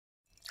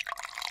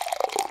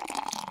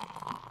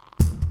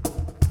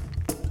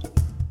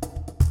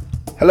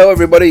Hello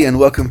everybody and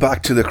welcome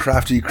back to the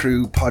Crafty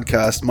Crew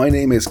podcast. My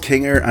name is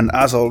Kinger and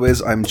as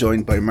always I'm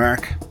joined by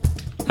Mark.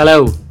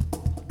 Hello.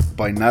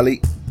 By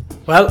Nally.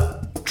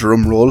 Well.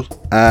 Drum roll.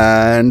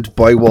 And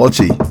by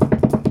Walshy.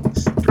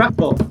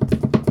 Strapball.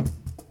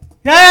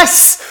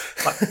 Yes!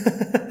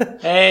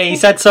 Hey, he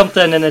said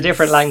something in a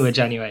different language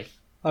anyway.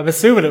 I'm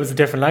assuming it was a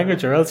different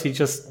language or else he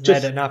just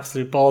made an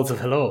absolute balls of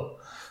hello.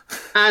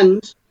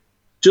 And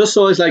just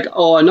so I was like,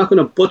 I'm not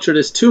going to butcher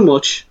this too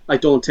much, I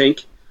don't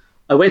think.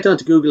 I went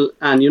onto Google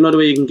and you know the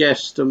way you can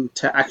get them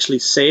to actually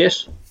say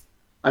it?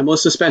 I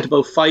must have spent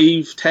about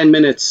 5-10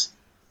 minutes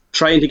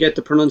trying to get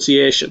the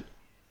pronunciation.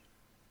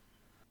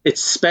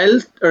 It's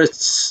spelled, or it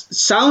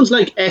sounds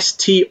like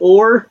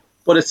S-T-O-R,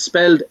 but it's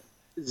spelled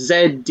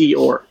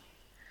Z-D-O-R.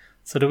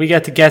 So do we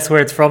get to guess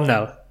where it's from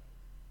now?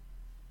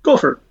 Go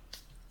for it.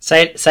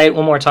 Say it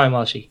one more time,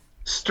 Walshy.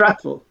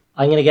 Stratful.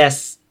 I'm going to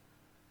guess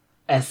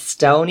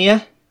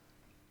Estonia.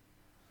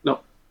 No.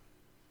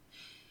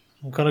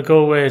 I'm going to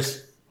go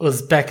with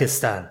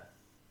Uzbekistan.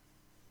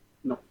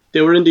 No.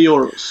 They were in the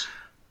Euros.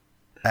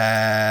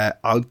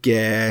 I'll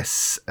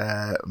guess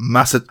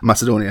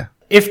Macedonia.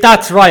 If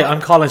that's right,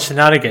 I'm calling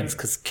shenanigans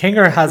because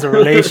Kinger has a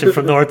relation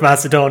from North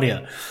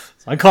Macedonia.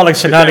 So I'm calling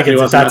shenanigans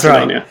if that's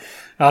Macedonia.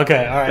 Right.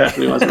 Okay, all right.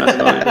 Definitely was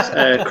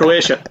Macedonia.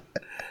 Croatia.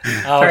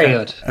 Very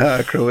good.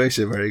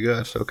 Croatia, very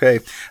good. Okay.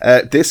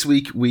 This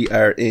week we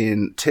are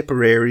in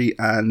Tipperary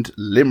and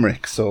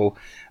Limerick. So,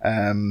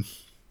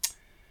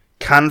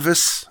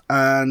 Canvas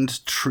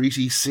and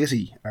Treaty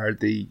City are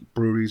the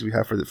breweries we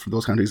have for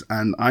those countries.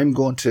 And I'm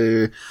going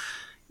to...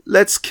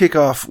 Let's kick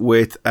off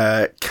with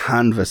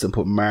Canvas and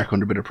put Mark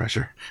under a bit of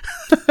pressure.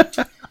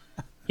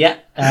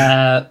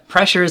 Yeah,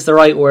 pressure is the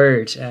right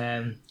word.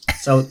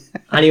 So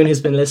anyone who's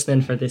been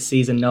listening for this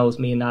season knows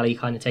me and Nally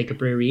kind of take a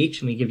brewery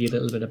each and we give you a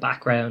little bit of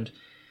background,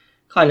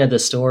 kind of the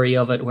story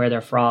of it, where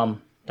they're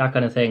from, that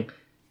kind of thing.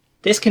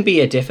 This can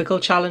be a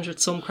difficult challenge with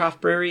some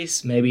craft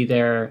breweries. Maybe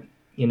they're,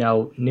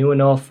 new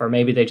enough, or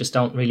maybe they just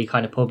don't really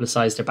kind of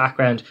publicise their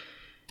background.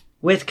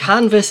 With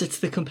Canvas, it's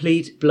the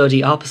complete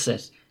bloody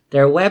opposite.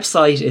 Their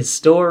website is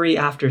story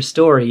after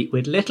story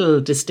with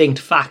little distinct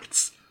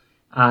facts,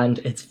 and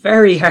it's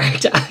very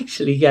hard to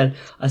actually get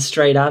a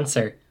straight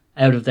answer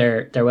out of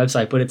their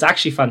website, but it's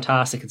actually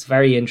fantastic. It's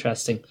very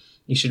interesting.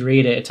 You should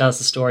read it. It tells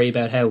the story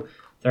about how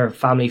their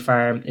family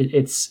farm,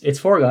 it's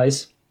four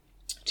guys,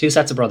 two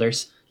sets of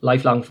brothers,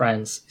 lifelong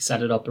friends, who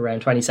set it up around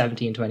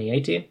 2017,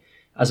 2018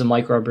 as a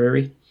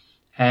microbrewery.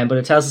 But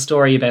it tells the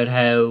story about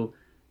how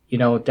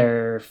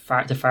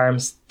the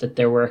farms that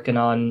they're working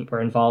on were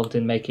involved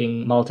in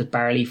making malted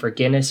barley for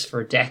Guinness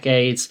for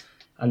decades,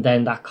 and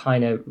then that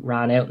kind of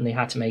ran out and they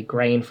had to make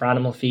grain for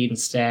animal feed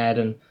instead,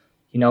 and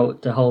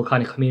the whole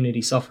kind of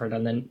community suffered,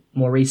 and then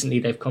more recently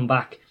they've come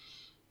back.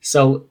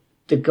 So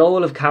the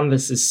goal of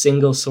Canvas is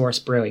single source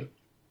brewing.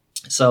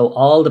 So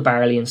all the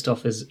barley and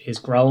stuff is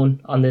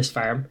grown on this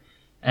farm.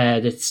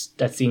 That's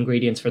the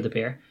ingredients for the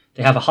beer.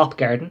 They have a hop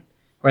garden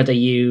where they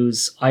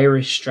use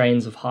Irish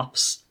strains of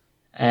hops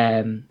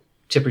to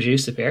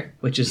produce the beer,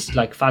 which is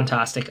like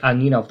fantastic.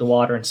 And the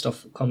water and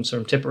stuff comes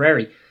from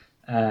Tipperary,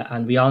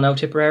 and we all know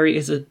Tipperary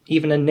is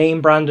even a name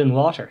brand in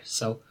water,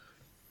 so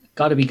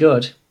got to be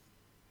good.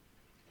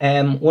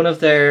 One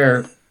of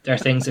their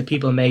things that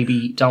people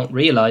maybe don't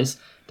realise,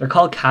 they're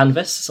called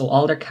Canvas, so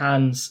all their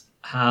cans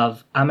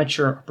have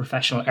amateur or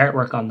professional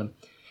artwork on them,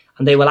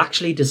 and they will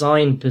actually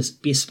design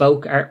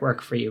bespoke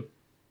artwork for you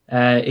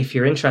if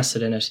you're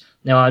interested in it.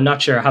 Now, I'm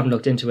not sure, I haven't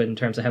looked into it in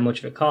terms of how much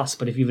of it costs,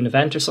 but if you have an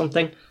event or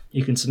something,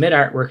 you can submit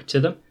artwork to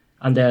them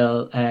and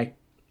they'll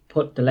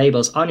put the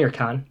labels on your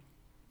can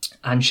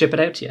and ship it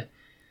out to you.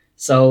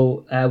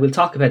 So we'll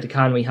talk about the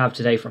can we have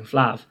today from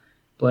Flav,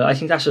 but I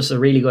think that's just a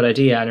really good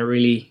idea and a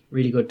really,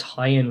 really good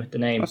tie-in with the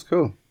name. That's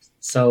cool.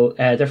 So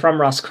they're from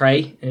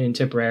Rosscray in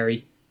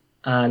Tipperary,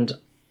 and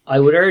I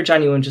would urge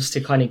anyone just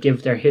to kind of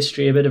give their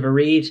history a bit of a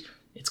read.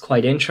 It's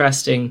quite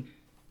interesting,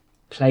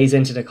 plays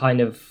into the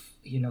kind of,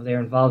 they're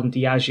involved in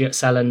Diageo,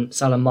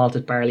 selling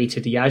malted barley to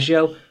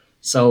Diageo.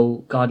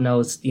 So God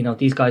knows,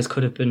 these guys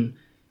could have been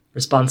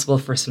responsible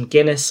for some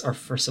Guinness or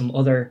for some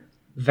other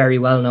very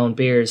well-known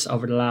beers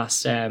over the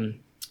last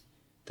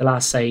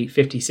say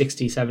 50,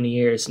 60, 70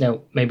 years.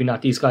 Now, maybe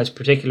not these guys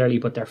particularly,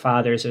 but their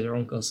fathers or their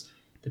uncles,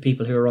 the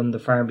people who run the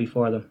farm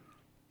before them.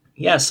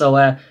 Yeah,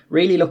 so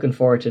really looking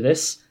forward to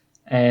this.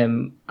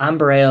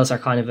 Amber ales are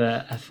kind of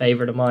a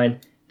favourite of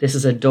mine. This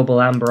is a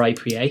double amber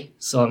IPA,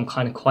 so I'm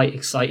kind of quite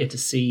excited to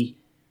see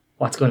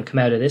what's going to come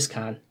out of this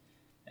can.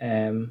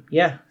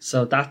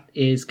 So that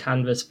is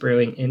Canvas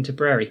Brewing in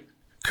Tipperary.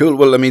 Cool.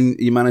 Well, I mean,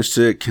 you managed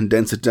to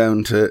condense it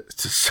down to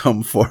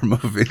some form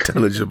of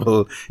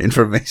intelligible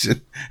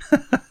information.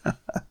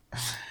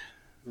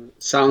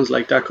 Sounds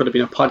like that could have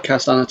been a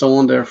podcast on its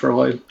own there for a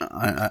while.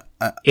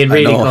 It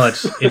really could.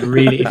 It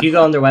really. If you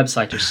go on their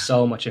website, there's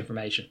so much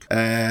information.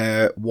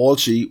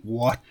 Walshy,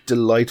 what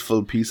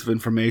delightful piece of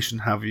information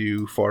have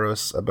you for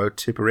us about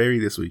Tipperary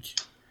this week?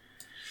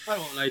 I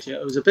won't lie to you.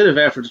 It was a bit of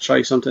effort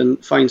to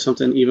find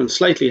something even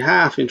slightly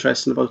half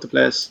interesting about the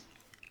place.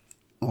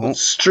 Oh,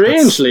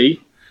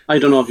 strangely, I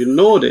don't know if you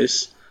know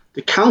this,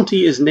 The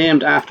county is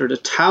named after the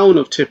town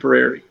of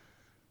Tipperary.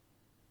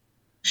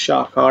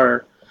 Shock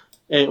horror.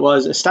 It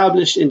was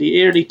established in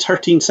the early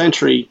 13th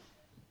century,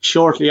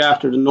 shortly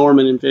after the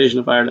Norman invasion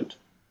of Ireland.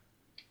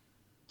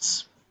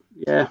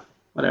 Yeah,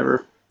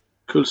 whatever.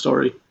 Cool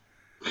story.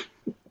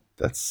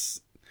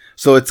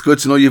 So it's good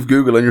to know you've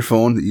Google on your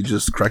phone, that you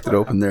just cracked it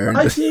open there. And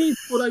I just, did,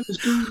 but I was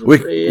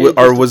Googling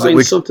or was it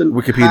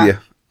Wikipedia?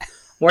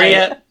 Where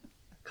you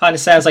kind of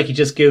sounds like you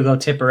just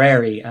Googled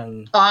Tipperary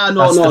and no,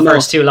 that's no, the no.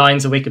 first two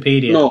lines of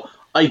Wikipedia. No,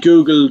 I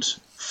Googled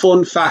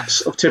fun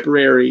facts of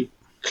Tipperary,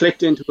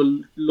 clicked into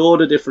a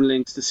load of different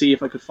links to see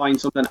if I could find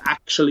something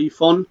actually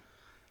fun,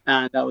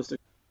 and that was the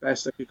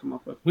best I could come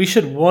up with. We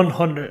should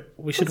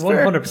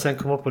 100%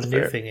 come up with a new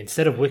fair. thing.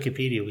 Instead of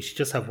Wikipedia, we should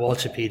just have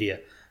Walshipedia.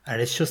 And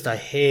it's just a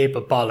heap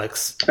of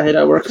bollocks. I hate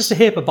that works. Just a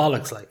heap of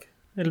bollocks, like.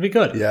 It'll be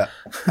good. Yeah,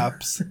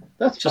 That's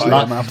Just,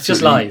 fine.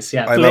 just lies,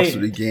 yeah. I'm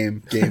absolutely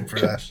game for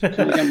that.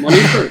 Can I get money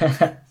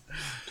for it?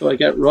 Do I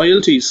get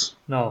royalties?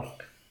 No.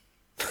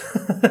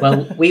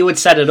 Well, we would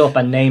set it up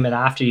and name it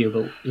after you,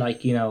 but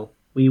like, you know,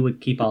 we would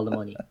keep all the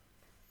money.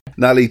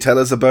 Nally, tell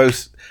us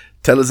about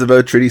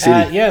Treaty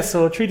City. Yeah,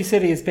 so Treaty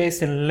City is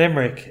based in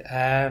Limerick.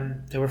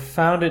 They were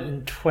founded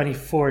in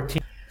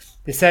 2014.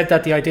 They said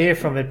that the idea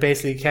from it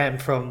basically came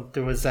from,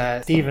 there was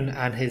Stephen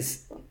and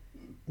his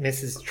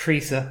Mrs.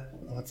 Teresa,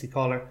 what's he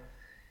call her?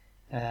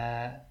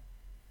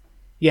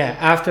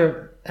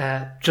 After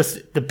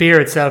just the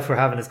beer itself we're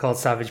having is called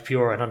Savage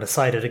Pure, and on the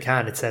side of the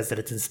can it says that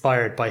it's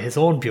inspired by his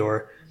own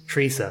beer,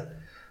 Teresa.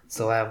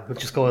 So we'll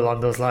just go along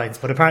those lines.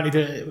 But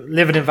apparently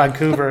living in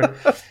Vancouver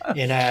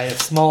in a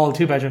small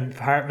 2-bedroom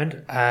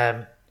apartment,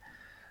 and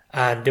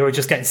they were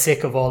just getting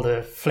sick of all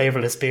the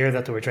flavourless beer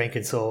that they were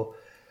drinking, so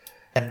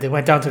they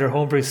went down to their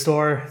homebrew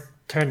store,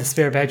 turned the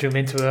spare bedroom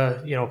into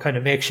a kind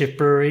of makeshift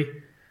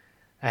brewery.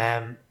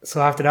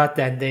 So after that,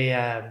 then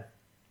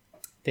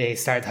they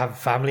started to have a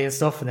family and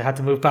stuff, and they had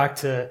to move back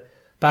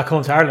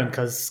home to Ireland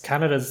because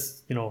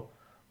Canada's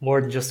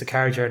more than just a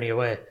car journey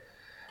away.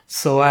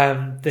 So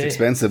It's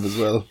expensive as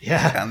well.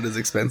 Yeah. Canada's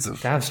expensive.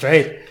 Damn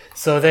straight.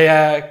 So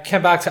they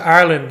came back to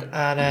Ireland,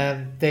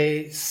 and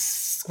they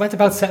went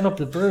about setting up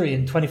the brewery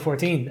in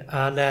 2014,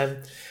 and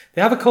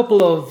they have a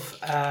couple of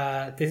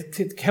they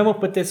came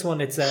up with this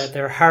one. It's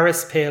their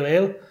Harris Pale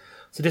Ale.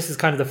 So this is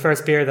kind of the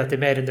first beer that they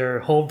made in their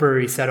home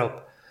brewery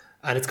setup,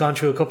 and it's gone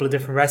through a couple of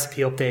different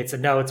recipe updates,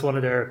 and now it's one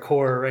of their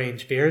core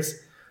range beers,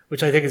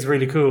 which I think is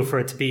really cool for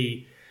it to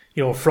be,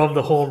 from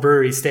the home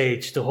brewery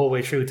stage the whole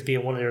way through to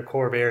being one of their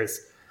core beers.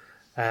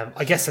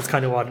 I guess that's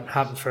kind of what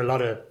happens for a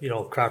lot of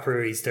craft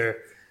breweries. Their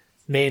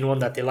main one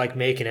that they like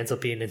making ends up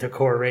being in their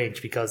core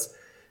range, because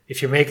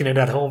if you're making it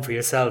at home for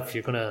yourself,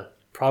 you're gonna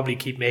probably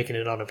keep making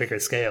it on a bigger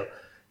scale.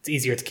 It's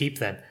easier to keep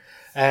then.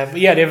 But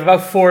yeah, they have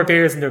about 4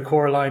 beers in their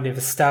core line. They have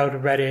a stout, a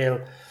red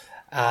ale,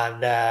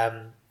 and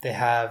they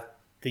have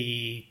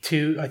the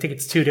 2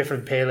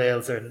 different pale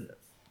ales, or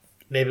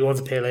maybe one's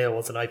a pale ale,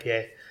 one's an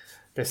IPA.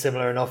 They're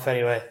similar enough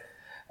anyway.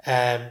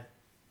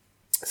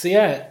 So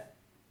yeah,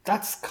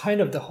 that's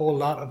kind of the whole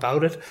lot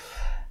about it.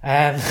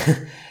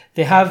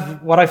 They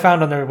have, what I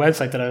found on their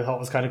website that I thought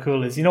was kind of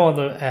cool is, on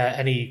the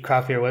any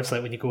craft beer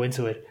website, when you go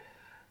into it,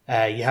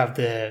 you have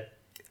the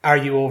 "Are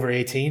you over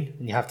 18?"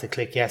 and you have to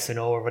click yes or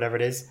no or whatever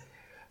it is.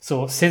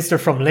 So since they're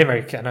from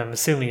Limerick, and I'm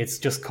assuming it's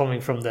just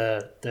coming from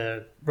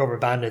the Rubber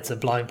Bandits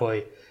and Blind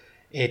Boy,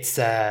 it's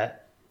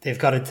they've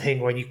got a thing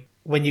where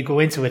when you go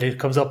into it, it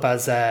comes up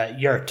as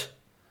yurt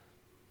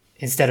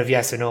instead of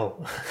yes or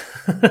no.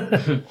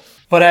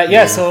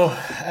 But so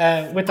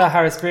with that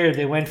Harris beer,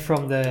 they went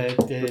from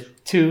the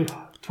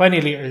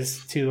 20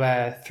 litres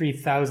to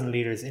 3,000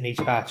 litres in each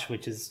batch,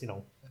 which is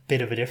a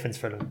bit of a difference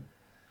for them.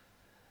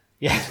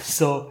 Yeah,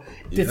 so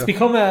it's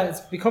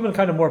becoming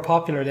kind of more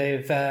popular.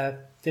 They've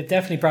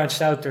definitely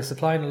branched out. They're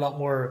supplying a lot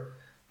more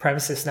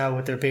premises now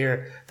with their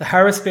beer. The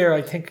Harris beer,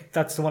 I think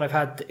that's the one I've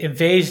had. The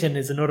Invasion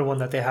is another one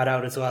that they had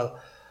out as well.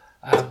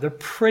 They're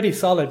pretty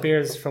solid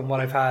beers from what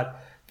I've had.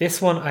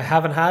 This one I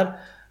haven't had.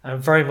 I'm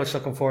very much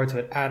looking forward to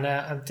it, and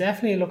I'm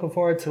definitely looking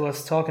forward to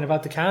us talking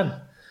about the can,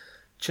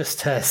 just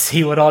to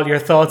see what all your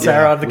thoughts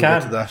are on the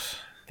can. Get to that.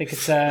 I think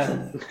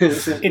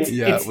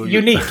it's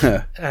unique.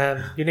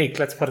 Unique,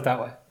 let's put it that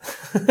way.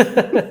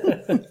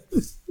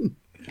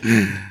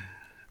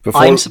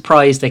 I'm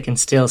surprised they can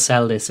still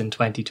sell this in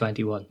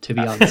 2021, to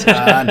be honest.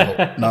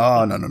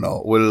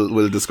 No.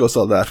 We'll discuss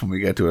all that when we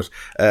get to it.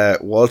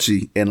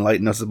 Walshy,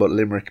 enlighten us about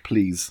Limerick,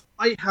 please.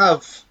 I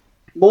have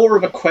more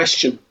of a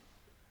question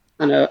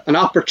and an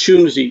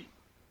opportunity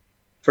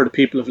for the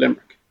people of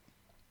Limerick.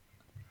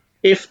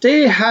 If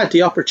they had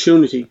the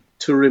opportunity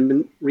to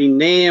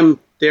rename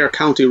their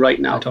county right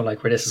now, I don't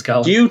like where this is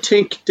going. do you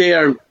think they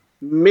are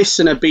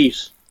missing a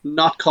beat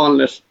not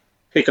calling it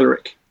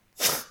Pickle-Rick?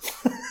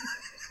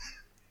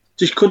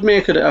 They could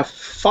make it a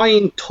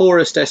fine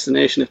tourist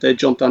destination if they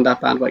jumped on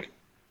that bandwagon.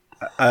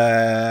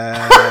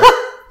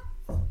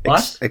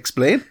 What?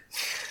 Explain?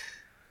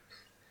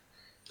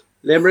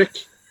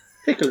 Limerick,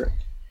 Pickle-Rick.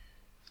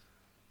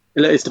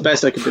 It's the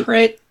best I could do.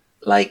 Right,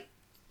 like,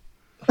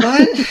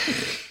 what?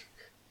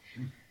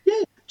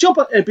 Yeah, jump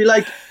on. It'd be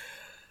like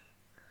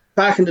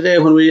back in the day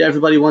when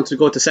everybody wanted to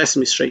go to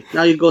Sesame Street.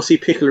 Now you go see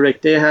Pickle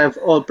Rick. They have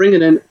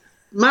bringing in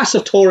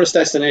massive tourist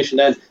destination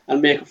then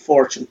and make a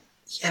fortune.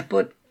 Yeah,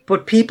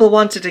 but people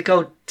wanted to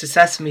go to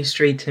Sesame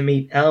Street to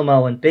meet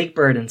Elmo and Big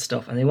Bird and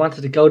stuff, and they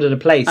wanted to go to the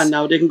place. And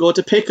now they can go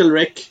to Pickle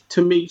Rick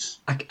to meet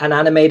an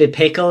animated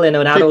pickle in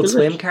an Adult Rick.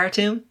 Swim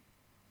cartoon.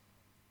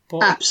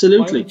 But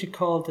Absolutely. Why would you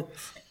call it?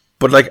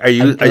 But like, are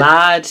you?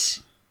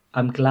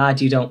 I'm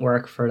glad you don't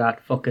work for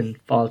that fucking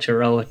Fáilte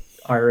Road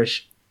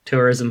Irish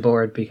Tourism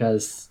Board,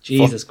 because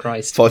Jesus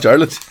Christ. Fáilte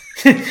Ireland.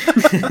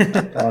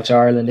 Fáilte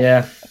Ireland,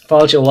 yeah.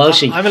 Fáilte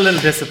Walshy. I'm a little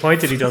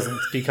disappointed he doesn't,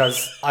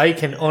 because I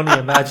can only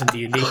imagine the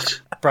unique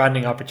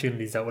branding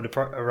opportunities that would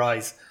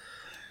arise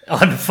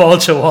on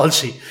Fáilte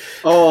Walshy.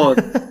 Oh,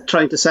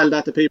 trying to sell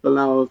that to people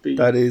now would be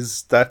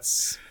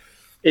That's.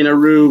 in a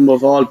room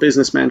of all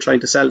businessmen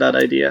trying to sell that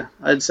idea.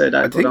 I'd say that.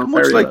 I would go think down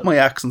much very like well. my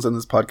accents on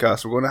this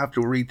podcast, we're going to have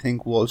to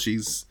rethink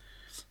Walshy's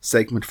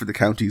segment for the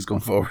counties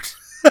going forward.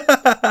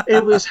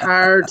 It was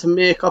hard to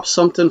make up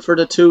something for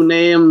the two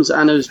names,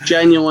 and it was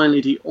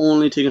genuinely the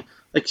only thing.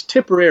 Like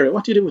Tipperary,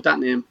 what do you do with that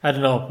name? I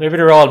don't know. Maybe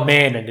they're all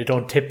Maine and they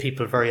don't tip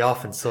people very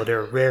often, so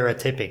they're rare at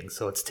tipping.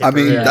 So it's I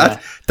Tipperary. mean,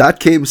 that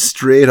came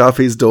straight off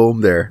his dome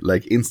there,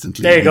 like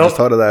instantly. There you go. Just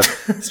thought of that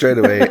straight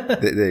away.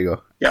 There you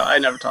go. Yeah, I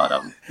never thought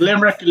of him.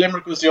 Limerick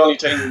was the only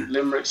thing.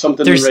 Limerick,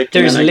 something There's Limerick.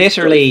 and then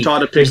I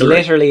thought of Pickle Rick.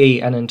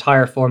 literally an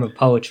entire form of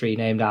poetry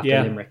named after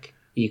Yeah. Limerick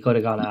you could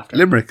have gone after.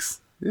 Limericks.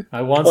 Yeah.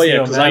 I once Oh, yeah,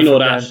 knew a 'cause man I know from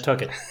that.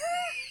 Nantucket.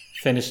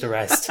 Finish the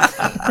rest.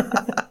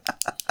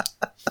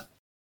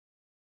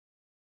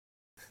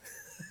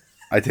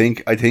 I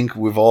think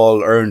we've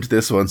all earned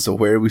this one. So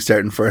where are we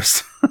starting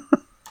first?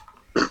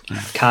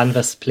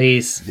 Canvas,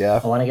 please.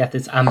 Yeah. I want to get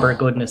this amber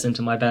goodness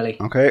into my belly.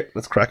 Okay,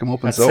 let's crack them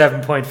open. That's So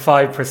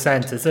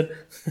 7.5%, is it?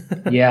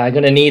 Yeah, I'm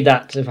going to need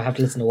that if I have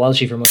to listen to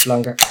Walshy for much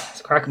longer.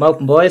 Let's crack them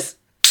open, boys.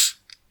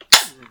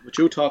 With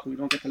you talking, we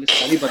don't get to listen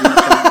to anybody.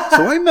 else.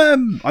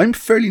 So I'm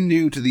fairly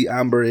new to the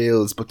amber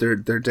ales, but they're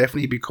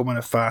definitely becoming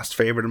a fast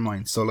favorite of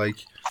mine. So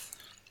like,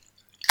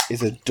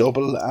 is it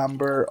double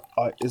amber?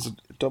 Is it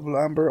double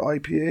amber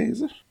IPA?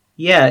 Is it?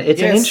 Yeah, it's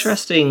an Yes.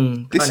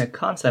 interesting This- kind of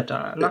concept.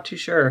 I'm not too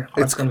sure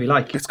what it's going to be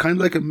like. It's kind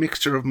of like a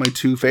mixture of my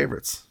two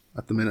favorites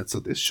at the minute. So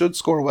this should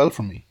score well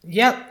for me.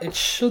 Yeah, it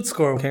should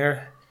score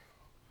here.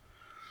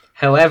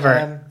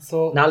 However,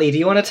 So Nally, do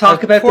you want to talk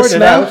I about the poured it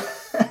smell? out.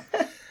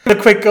 A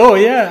quick go,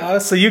 yeah.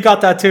 So you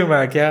got that too,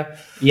 Mark, yeah?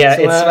 Yeah,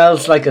 So, it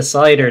smells like a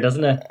cider,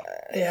 doesn't it?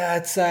 Yeah,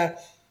 it's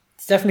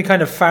definitely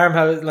kind of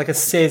farmhouse, like a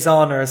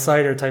saison or a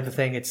cider type of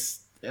thing.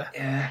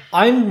 Yeah.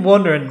 I'm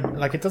wondering,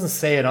 like, it doesn't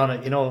say it on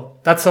it, you know.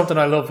 That's something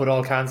I love with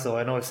all cans, though.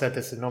 I know I've said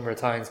this a number of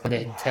times, but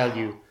they can tell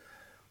you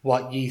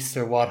what yeast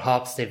or what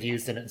hops they've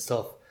used in it and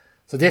stuff.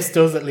 So this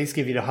does at least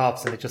give you the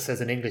hops, and it just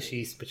says an English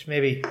yeast, which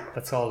maybe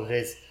that's all it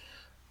is.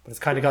 But it's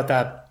kind of got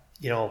that,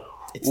 you know,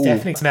 it's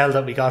definitely smell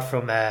that we got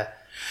from,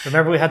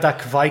 remember we had that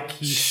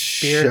Kvike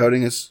yeast beer?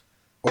 Shouting is.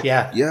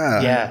 Yeah.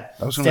 Yeah.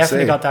 I was It's going to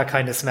definitely say. got that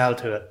kind of smell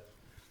to it.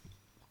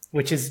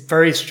 Which is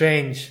very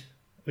strange.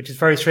 Which is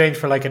very strange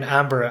for like an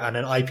amber and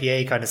an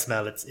IPA kind of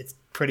smell. It's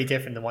pretty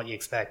different than what you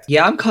expect.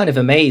 Yeah, I'm kind of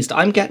amazed.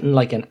 I'm getting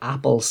like an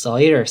apple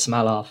cider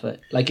smell off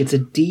it. Like it's a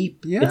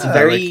deep, Yeah, it's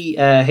very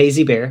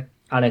hazy beer,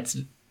 and it's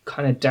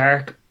kind of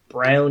dark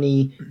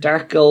browny,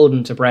 dark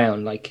golden to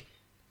brown, like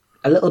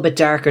a little bit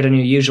darker than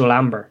your usual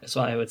amber, is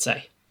what I would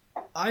say.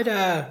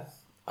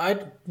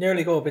 I'd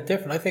nearly go a bit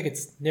different. I think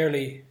it's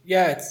nearly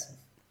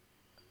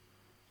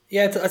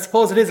I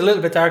suppose it is a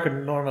little bit darker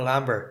than normal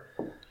amber,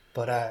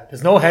 but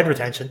there's no head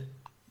retention.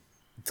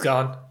 It's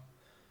gone.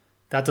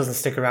 That doesn't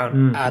stick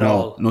around at No,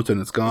 all. nothing.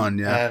 It's gone.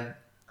 Yeah.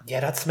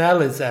 That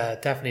smell is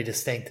definitely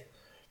distinct.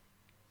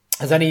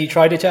 Has any of you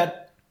tried it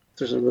yet?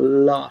 There's a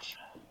lot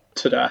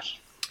to that.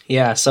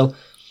 Yeah, so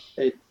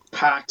It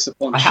packs a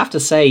bunch. I have to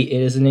say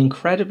it is an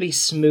incredibly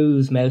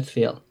smooth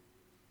mouthfeel.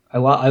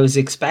 I was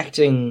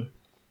expecting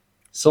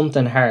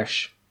something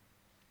harsh,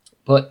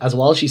 but as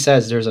Walshy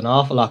says, there's an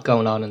awful lot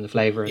going on in the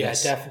flavour of Yeah,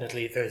 this.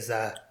 definitely. There's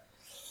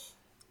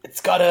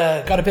it's got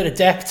a bit of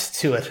depth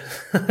to it.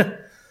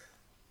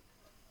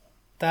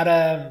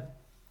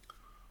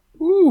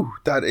 Ooh,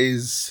 that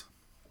is.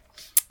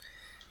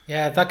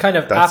 Yeah, that kind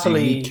of That's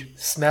appley unique.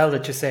 smell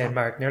that you're saying,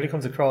 Mark, nearly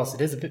comes across. It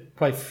is a bit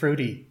quite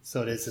fruity,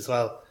 so it is as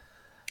well.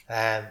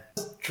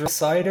 Dry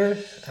cider,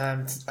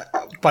 and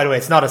by the way,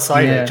 it's not a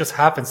cider. Yeah. It just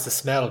happens to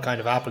smell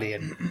kind of appley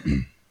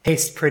and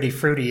taste pretty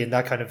fruity in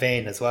that kind of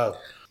vein as well.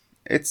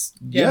 It's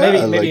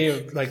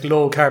Maybe like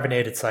low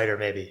carbonated cider,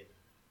 maybe,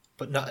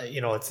 but not.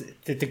 You know, it's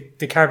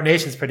the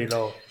carbonation's pretty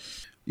low.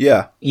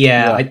 Yeah.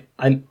 Yeah,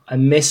 I'm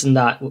missing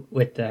that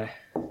with the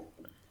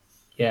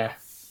you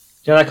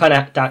know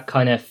that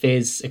kind of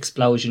fizz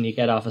explosion you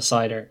get off a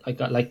cider,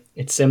 like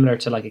it's similar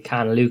to like a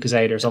can of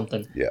Lucozade or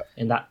something. Yeah.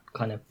 In that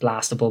kind of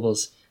blast of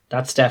bubbles,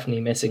 that's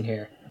definitely missing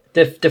here.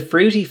 The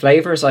fruity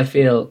flavors, I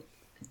feel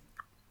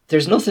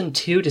there's nothing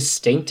too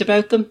distinct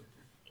about them.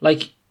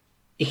 Like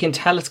you can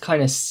tell it's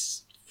kind of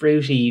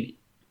fruity.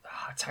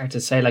 It's hard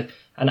to say, like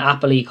an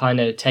appley kind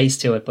of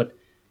taste to it, but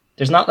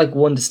there's not like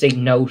one distinct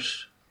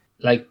note.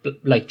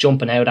 like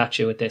jumping out at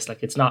you with this.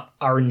 Like it's not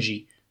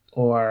orangey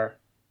or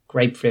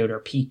grapefruit or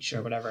peach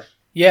or whatever.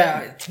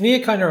 Yeah, to me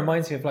it kind of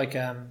reminds me of like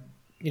a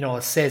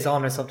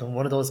saison or something.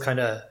 One of those kind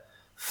of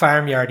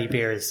farmyardy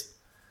beers.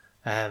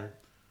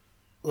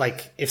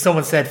 Like if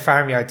someone said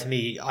farmyard to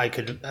me, I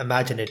could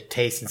imagine it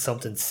tasting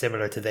something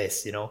similar to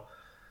this.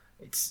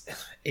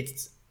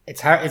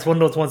 It's hard. It's one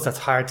of those ones that's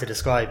hard to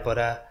describe,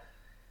 but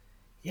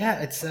yeah,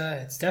 it's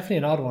definitely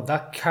an odd one.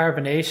 That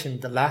carbonation,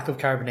 the lack of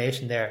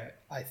carbonation there.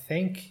 I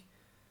think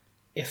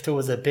if there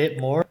was a bit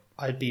more,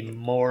 I'd be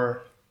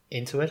more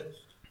into it.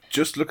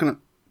 Just looking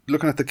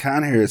at the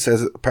can here, it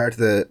says part of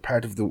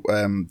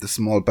the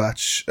small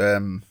batch.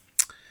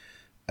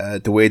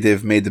 The way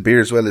they've made the beer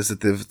as well is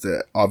that they've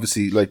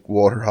obviously like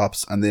water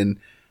hops and then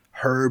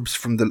herbs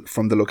from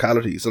the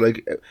locality. So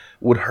like,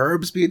 would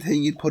herbs be a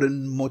thing you'd put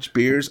in much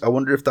beers? I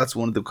wonder if that's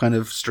one of the kind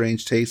of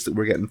strange tastes that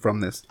we're getting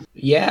from this.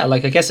 Yeah,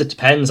 like I guess it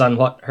depends on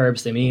what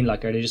herbs they mean.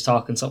 Like, are they just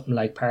talking something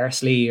like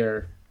parsley,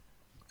 or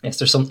is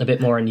there something a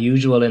bit more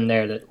unusual in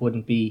there that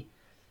wouldn't be,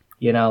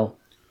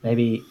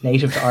 maybe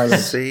native to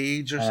Ireland?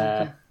 Sage or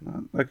something?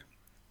 Like,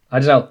 I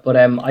don't know, but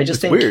I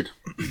just think weird.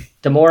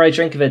 The more I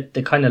drink of it,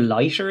 the kind of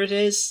lighter it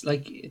is.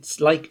 Like,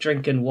 it's like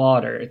drinking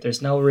water.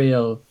 There's no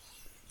real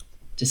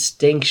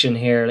distinction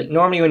here. Like,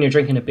 normally when you're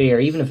drinking a beer,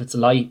 even if it's a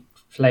light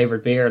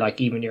flavoured beer, like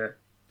even your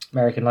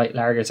American light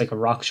lager, it's like a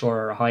Rockshore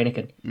or a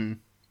Heineken,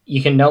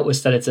 you can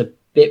notice that it's a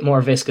bit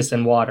more viscous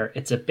than water.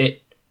 It's a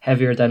bit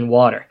heavier than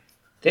water.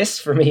 This,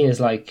 for me, is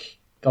like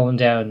going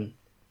down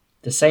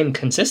the same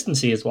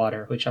consistency as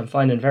water, which I'm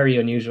finding very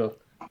unusual.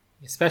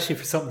 Especially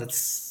for something that's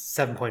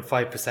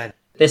 7.5%.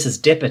 This is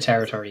DIPA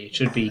territory. It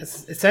should be.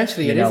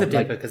 Essentially, it is a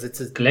DIPA because it's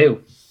a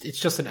glue. It's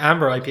just an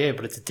amber IPA,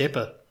 but it's a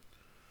DIPA.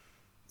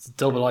 It's a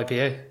double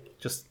IPA.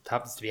 Just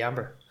happens to be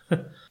amber.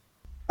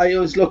 I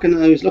was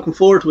looking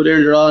forward to it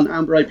earlier on.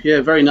 Amber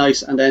IPA, very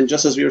nice. And then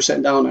just as we were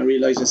sitting down, I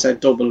realised it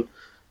said double.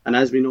 And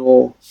as we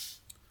know,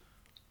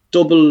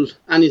 double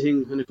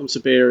anything when it comes to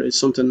beer is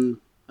something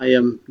I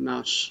am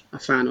not a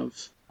fan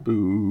of.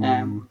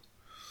 Boo.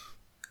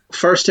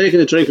 First taking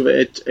a drink of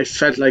it, it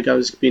felt like I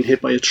was being hit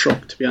by a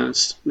truck, to be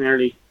honest,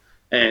 nearly.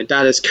 That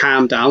has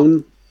calmed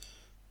down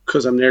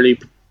because I'm nearly,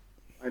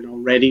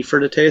 ready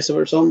for the taste of it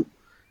or something.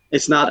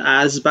 It's not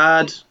as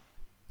bad.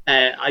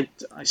 I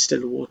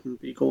still wouldn't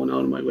be going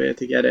out of my way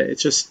to get it.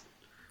 It's just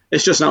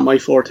not my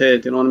forte,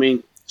 do you know what I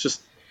mean? It's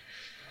just,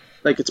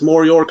 like, it's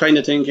more your kind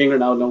of thing, Kinger,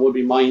 now than it would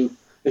be mine.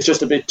 It's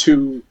just a bit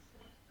too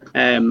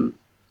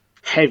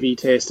heavy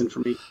tasting for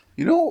me.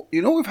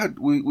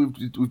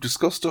 We've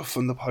discussed stuff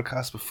on the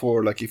podcast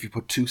before. Like, if you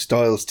put two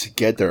styles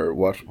together,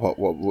 what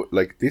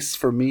like this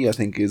for me, I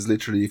think is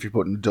literally if you're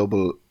putting a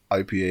double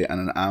IPA and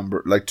an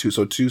amber, like two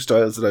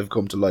styles that I've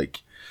come to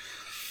like.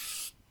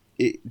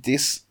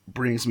 This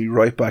brings me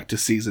right back to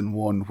season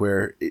 1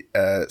 where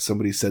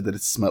somebody said that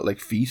it smelled like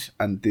feet,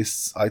 and it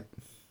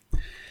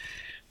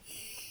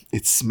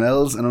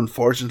smells, and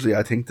unfortunately,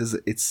 I think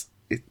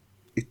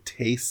it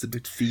tastes a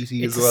bit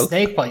feety as well. It's a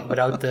snake bite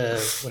without the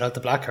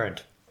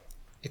blackcurrant.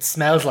 It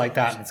smells like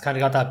that, and it's kind of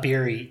got that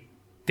beery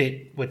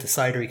bit with the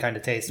cidery kind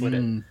of taste with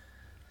it.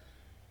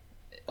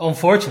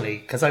 Unfortunately,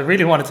 because I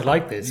really wanted to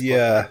like this, but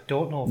I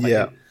don't know if I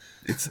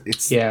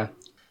do.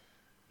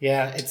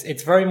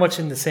 It's very much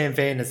in the same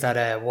vein as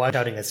that Wild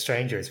Outing as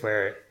Strangers,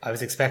 where I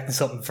was expecting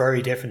something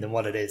very different than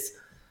what it is.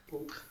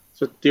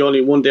 So the only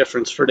one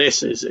difference for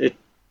this is it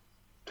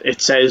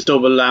says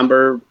double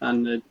amber,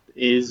 and it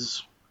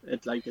is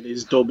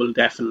double,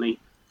 definitely.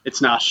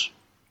 It's not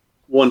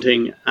one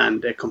thing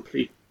and a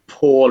complete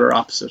polar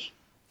opposite.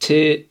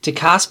 To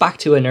cast back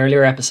to an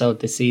earlier episode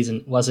this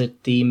season, was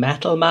it the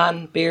Metal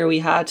Man beer we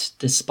had,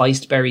 the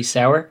spiced berry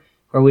sour,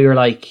 where we were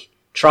like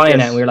trying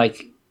it and we were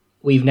like,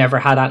 we've never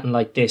had anything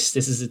like this.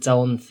 This is its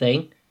own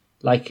thing.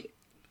 Like,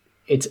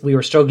 we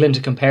were struggling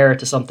to compare it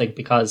to something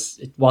because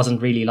it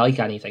wasn't really like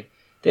anything.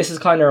 This is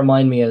kind of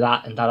remind me of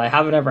that, and that I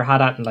haven't ever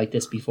had anything like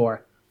this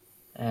before.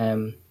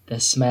 The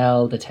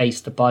smell, the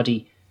taste, the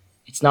body.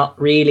 It's not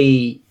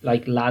really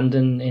like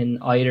landing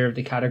in either of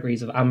the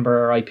categories of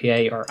amber or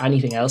IPA or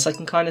anything else I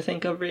can kind of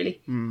think of,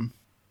 really.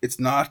 It's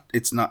not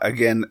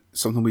again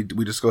something we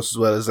discussed as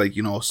well as, like,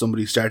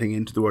 somebody starting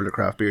into the world of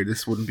craft beer.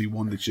 This wouldn't be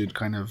one that you'd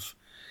kind of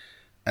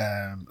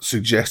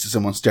suggest to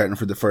someone starting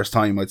for the first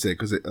time, I'd say,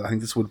 because I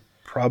think this would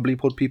probably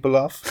put people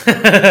off.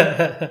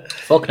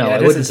 Fuck no,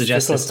 I wouldn't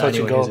suggest this to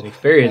anyone who's an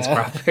experienced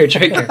craft beer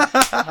drinker.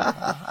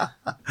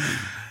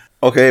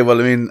 Okay, well,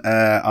 I mean,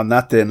 on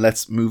that then,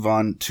 let's move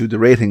on to the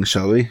ratings,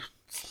 shall we?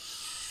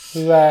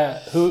 Who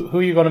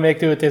are you going to make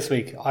do it this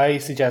week? I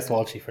suggest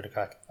Walshy for the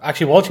crack.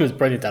 Actually, Walshy was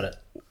brilliant at it.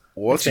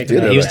 Walshy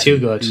did it. He was too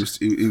good. He was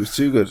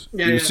too good.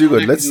 He was too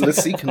good. Let's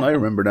see. Can I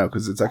remember now?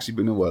 Because it's actually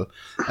been a while.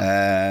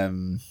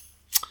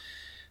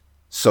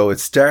 So it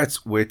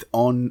starts with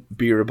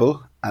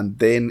unbearable, and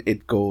then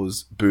it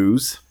goes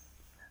booze.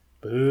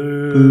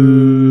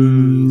 Booze.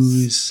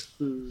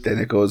 Then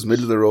it goes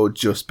middle of the road,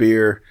 just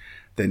beer.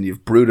 Then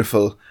you've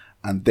Brutiful,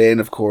 and then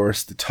of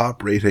course the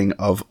top rating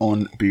of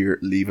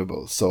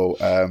unbeerleavable. So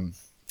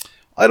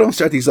I don't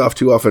start these off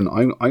too often.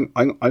 I'm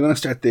going to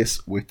start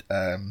this with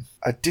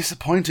a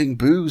disappointing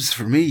booze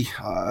for me.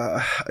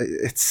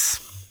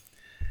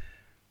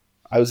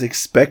 I was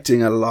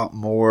expecting a lot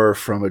more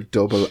from a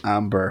double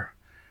amber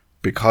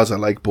because I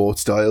like both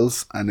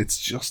styles, and it's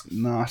just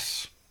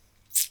not.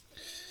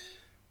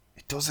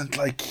 It doesn't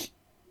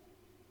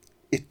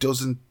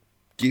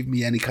give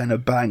me any kind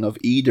of bang of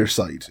either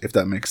side, if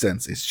that makes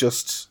sense. It's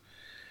just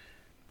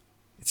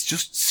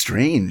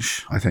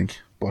strange, I think.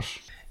 But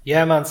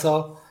yeah, man.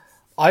 So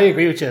I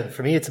agree with you.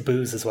 For me, it's a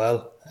booze as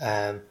well.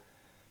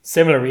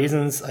 Similar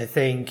reasons. I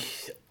think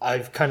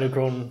I've kind of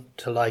grown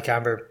to like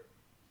amber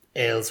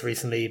ales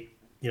recently.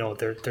 You know,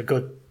 they're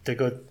good. They're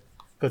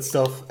good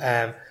stuff.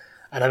 And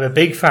I'm a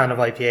big fan of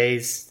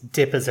IPAs.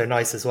 Dippas are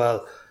nice as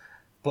well.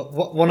 But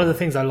one of the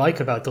things I like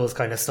about those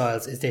kind of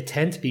styles is they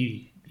tend to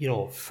be, you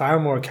know, far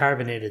more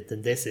carbonated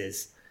than this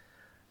is.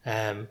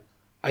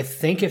 I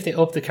think if they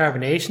up the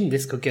carbonation,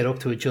 this could get up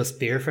to a just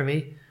beer for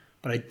me.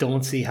 But I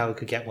don't see how it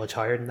could get much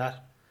higher than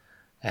that.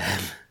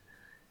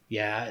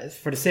 Yeah,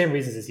 for the same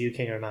reasons as you,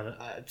 Kinger, man.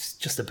 It's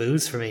just a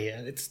booze for me.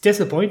 It's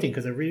disappointing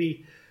because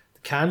the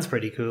can's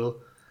pretty cool.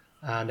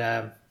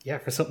 And yeah,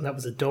 for something that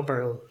was a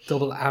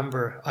double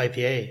amber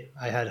IPA,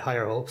 I had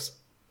higher hopes.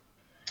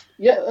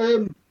 Yeah,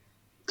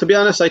 to be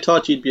honest, I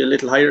thought you'd be a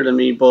little higher than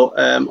me, but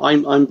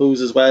I'm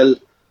booze as well.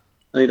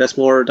 I think that's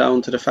more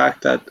down to the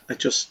fact that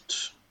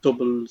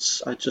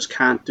doubles I just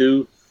can't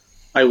do.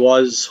 I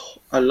was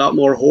a lot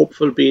more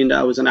hopeful being that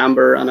I was an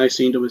amber, and I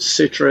seen there was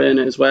Citra in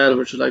it as well,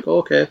 which was like,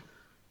 okay,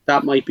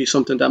 that might be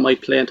something that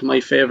might play into my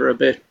favour a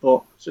bit,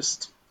 but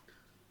just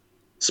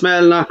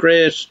smell not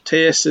great,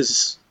 taste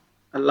is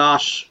a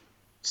lot,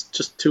 it's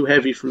just too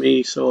heavy for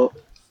me. So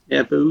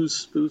yeah,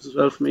 booze as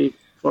well for me,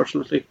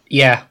 fortunately.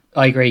 Yeah,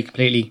 I agree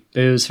completely.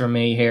 Booze for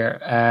me here.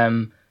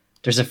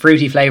 There's a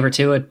fruity flavour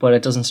to it, but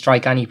it doesn't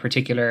strike any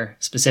particular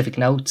specific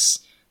notes.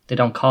 They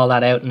don't call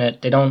that out in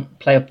it. They don't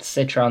play up the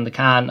Citra on the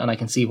can, and I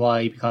can see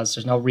why, because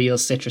there's no real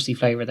citrusy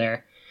flavour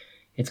there.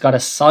 It's got a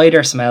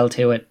cider smell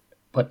to it,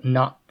 but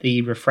not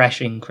the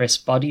refreshing,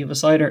 crisp body of a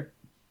cider.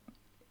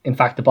 In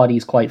fact, the body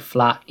is quite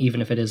flat,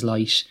 even if it is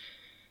light.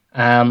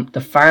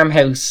 The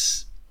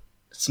farmhouse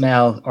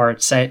smell or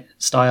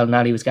style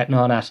Natty was getting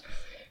on at.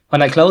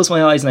 When I close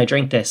my eyes and I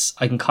drink this,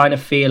 I can kind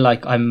of feel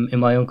like I'm in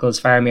my uncle's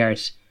farmyard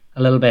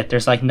a little bit.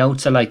 There's like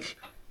notes of like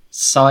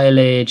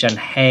silage and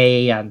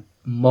hay and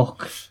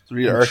muck,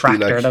 really and earthy,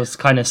 tractor, like. those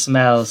kind of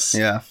smells.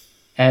 yeah,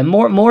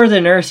 more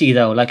than earthy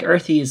though. Like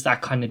earthy is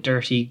that kind of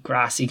dirty,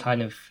 grassy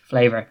kind of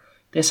flavour.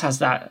 This has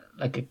that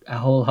like a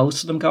whole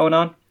host of them going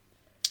on.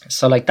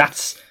 So like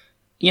that's,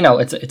 you know,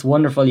 it's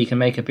wonderful you can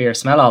make a beer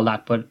smell all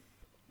that, but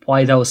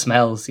why those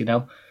smells, you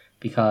know?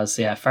 Because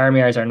yeah,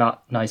 farmyards are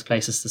not nice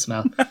places to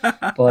smell.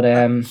 But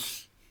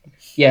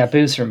yeah,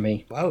 booze from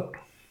me. Wow,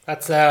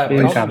 that's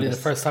probably the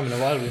first time in a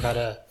while we've had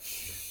a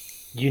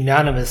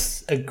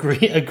unanimous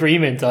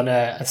agreement on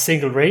a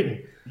single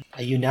rating.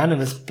 A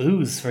unanimous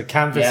booze for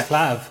Canvas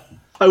Flav.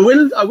 I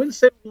will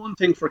say one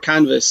thing for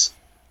Canvas.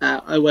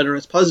 Whether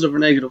it's positive or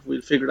negative,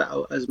 we'll figure that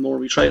out as more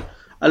we try it.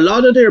 A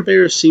lot of their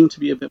beers seem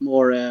to be a bit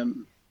more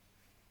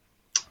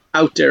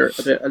out there,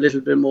 a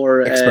little bit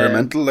more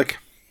experimental, like.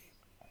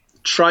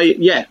 Thank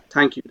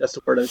you. That's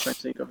the word I was trying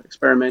to think of.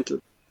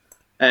 Experimental.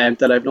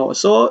 That I've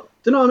noticed. So,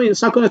 you know what I mean?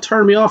 It's not going to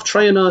turn me off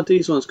trying all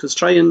these ones, because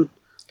trying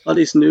all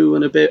these new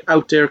and a bit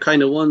out there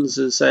kind of ones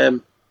is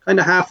kind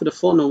of half of the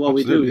fun of what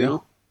we do, you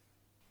know?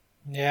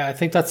 Yeah, I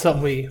think that's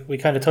something we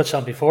kind of touched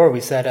on before. We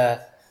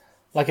said,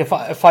 like if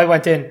I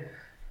went in,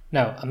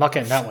 no, I'm not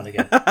getting that one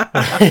again.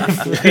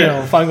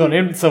 If I'm going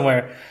in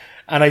somewhere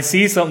and I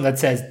see something that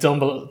says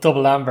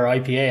double amber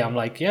IPA, I'm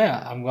like,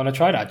 yeah, I'm going to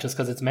try that just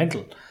because it's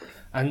mental.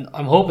 And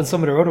I'm hoping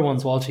some of their other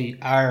ones, Walshy,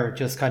 are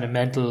just kind of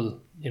mental,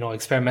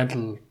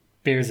 experimental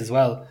beers as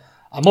well.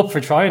 I'm up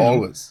for trying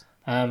Always.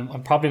 them.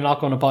 I'm probably not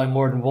going to buy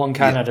more than one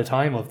can at a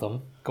time of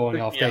them going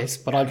off this,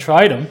 but I'll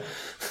try them.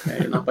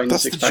 You're not buying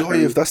That's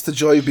the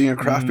joy of being a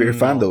craft beer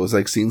fan, though, is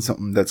like seeing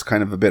something that's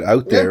kind of a bit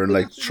out there and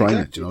like trying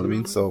it. You know what I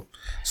mean? So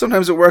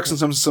sometimes it works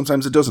and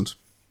sometimes it doesn't.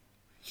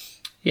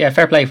 Yeah,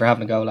 fair play for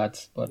having a go,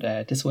 lads. But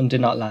this one did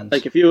not land.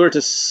 Like if you were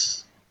to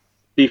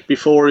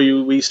before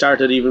we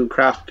started even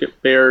craft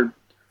beer,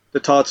 the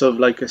thoughts of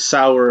like a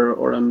sour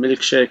or a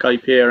milkshake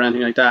IPA or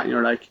anything like that, and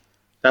you're like,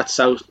 that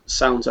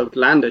sounds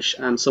outlandish.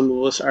 And some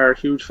of us are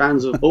huge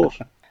fans of both.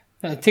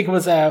 I think it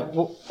was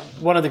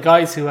one of the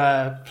guys who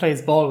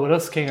plays ball with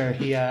us, Kinger.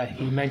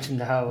 He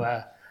mentioned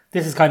how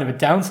this is kind of a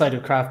downside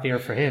of craft beer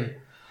for him.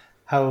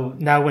 How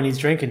now when he's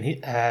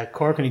drinking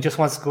cork and he just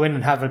wants to go in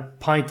and have a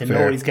pint and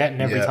know what he's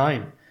getting every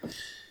time.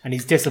 And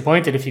he's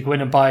disappointed if you go in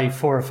and buy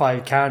 4 or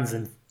 5 cans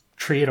and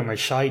 3 of them are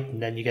shite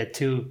and then you get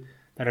 2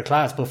 that are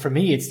class. But for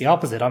me, it's the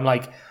opposite. I'm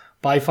like,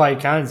 buy 5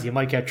 cans, you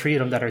might get 3 of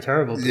them that are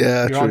terrible. But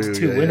you're on to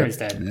 2 winners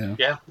then.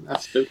 Yeah,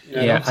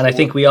 absolutely. Yeah, and I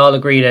think we all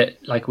agree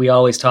that like we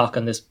always talk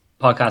on this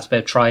podcast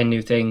about trying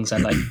new things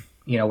and like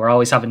we're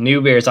always having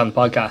new beers on the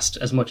podcast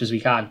as much as we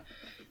can,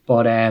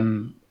 but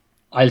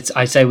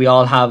I'd say we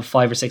all have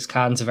 5 or 6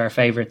 cans of our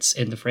favourites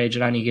in the fridge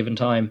at any given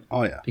time.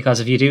 Oh yeah. Because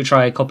if you do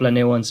try a couple of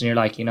new ones and you're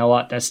like, you know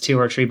what, there's 2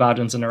 or 3 bad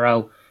ones in a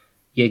row,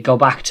 you go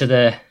back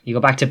to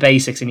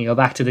basics and you go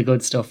back to the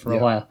good stuff for a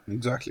while.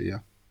 Exactly. Yeah.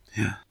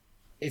 Yeah.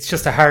 It's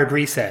just a hard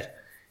reset.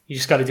 You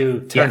just got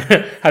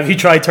to have you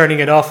tried turning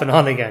it off and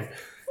on again?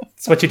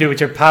 It's what you do with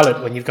your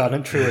palate when you've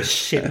gone through a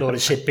shitload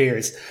of shit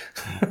beers.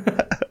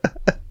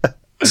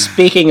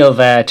 Speaking of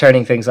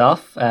turning things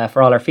off,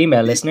 for all our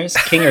female listeners,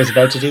 Kinger is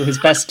about to do his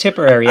best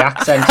Tipperary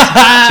accent to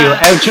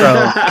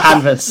outro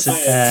Canvas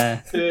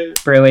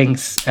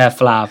Brewing's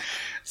Flav.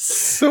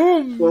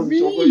 So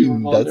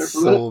mean. That's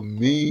so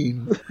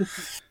mean.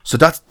 So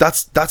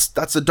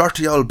that's a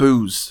dirty old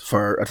booze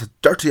for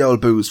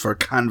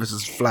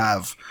Canvas's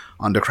Flav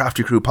on the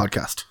Crafty Crew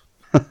podcast.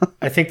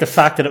 I think the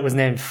fact that it was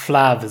named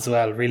Flav as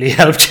well really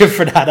helped you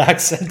for that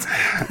accent.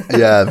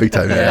 Yeah, big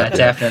time. Yeah,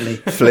 definitely.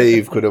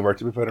 Flav could have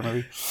worked a bit better,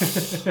 maybe.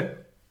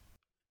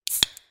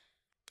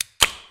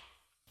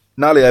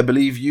 Nolly, I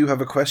believe you have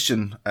a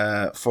question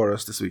for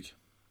us this week.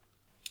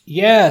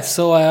 Yeah,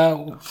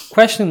 so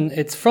question,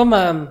 it's from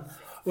it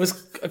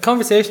was a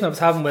conversation I was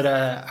having with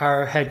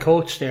our head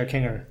coach there,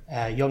 Kinger,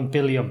 young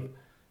Billiam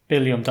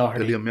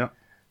Doherty. Billiam,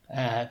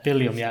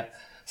 yeah.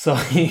 So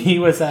he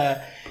was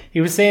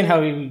saying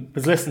how he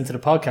was listening to the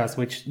podcast,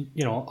 which,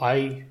 you know,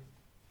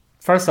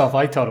 first off,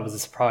 I thought it was a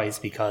surprise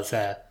because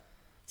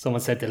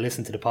someone said they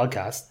listened to the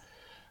podcast.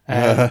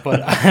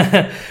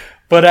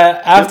 But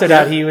after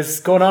that, he was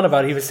going on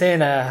about it. He was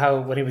saying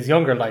how when he was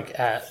younger, like,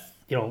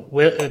 you know,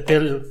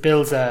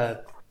 Bill's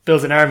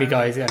an army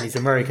guy and he's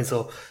American,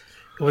 so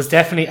it was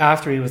definitely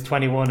after he was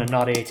 21 and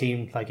not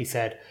 18, like he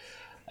said.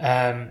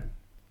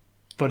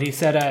 But he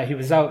said he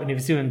was out and he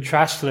was doing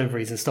trash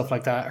deliveries and stuff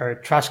like that, or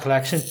trash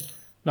collection,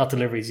 not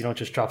deliveries. You don't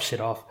just drop shit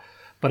off,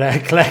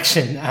 but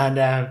collection. And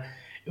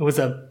it was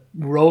a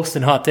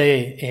roasting hot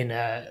day in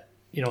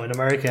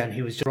America, and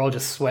we're all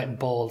just sweating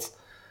balls,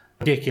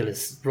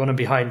 ridiculous, running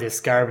behind this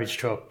garbage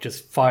truck,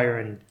 just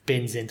firing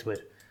bins into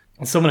it.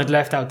 And someone had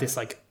left out this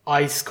like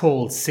ice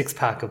cold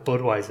 6-pack of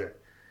Budweiser.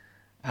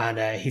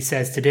 And he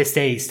says to this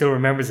day he still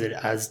remembers it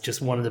as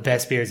just one of the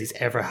best beers he's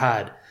ever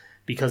had,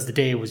 because the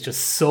day was just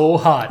so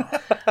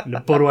hot and the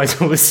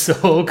Budweiser was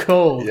so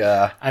cold.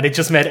 Yeah. And it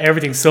just made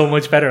everything so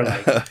much better.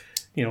 Like,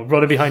 you know,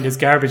 running behind this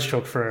garbage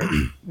truck for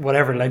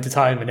whatever length of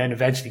time and then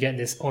eventually getting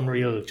this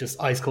unreal,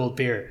 just ice cold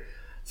beer.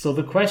 So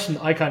the question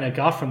I kind of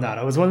got from that,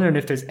 I was wondering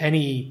if there's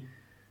any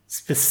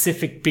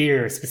specific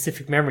beer,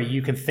 specific memory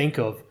you can think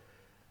of,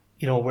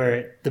 you know,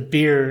 where the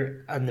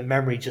beer and the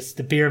memory, just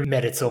the beer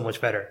made it so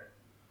much better.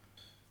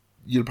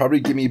 You'll probably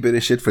give me a bit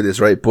of shit for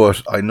this, right?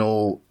 But I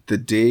know the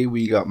day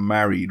we got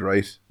married,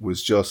 right,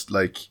 was just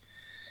like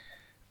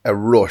a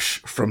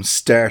rush from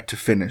start to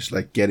finish,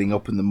 like getting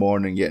up in the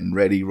morning, getting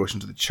ready, rushing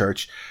to the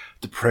church,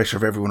 the pressure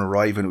of everyone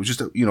arriving. It was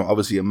just,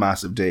 obviously a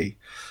massive day.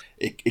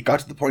 It got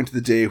to the point of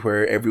the day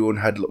where everyone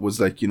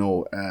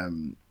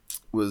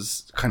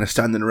was kind of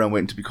standing around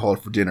waiting to be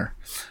called for dinner.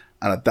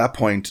 And at that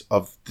point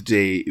of the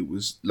day, it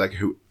was like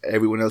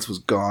everyone else was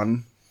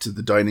gone to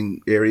the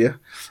dining area,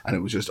 and it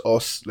was just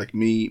us, like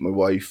me, my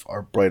wife,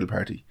 our bridal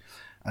party,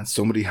 and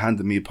somebody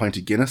handed me a pint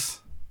of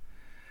Guinness,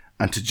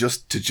 and to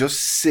just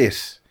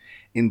sit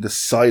in the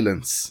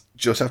silence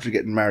just after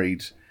getting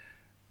married,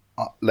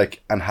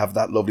 and have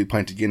that lovely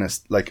pint of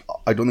Guinness, like,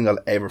 I don't think I'll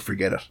ever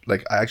forget it.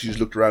 Like, I actually just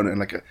looked around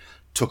and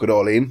took it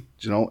all in.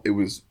 You know,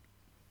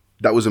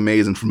 that was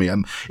amazing for me.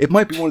 It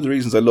might be one of the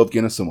reasons I love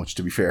Guinness so much,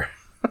 to be fair.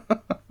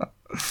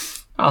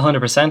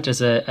 100%.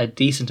 There's a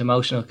decent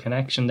emotional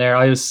connection there.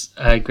 I was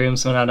a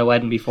groomsman at a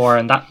wedding before,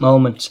 and that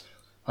moment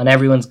when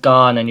everyone's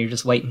gone and you're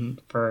just waiting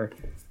for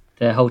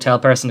the hotel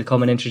person to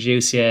come and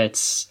introduce you,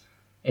 it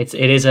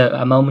is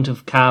a moment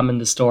of calm in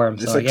the storm.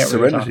 It's like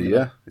serenity,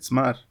 yeah. It's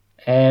mad.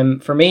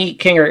 For me,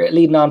 Kinger,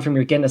 leading on from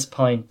your Guinness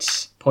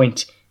point,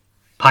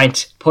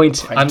 I'm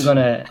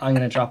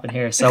gonna drop in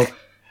here. So,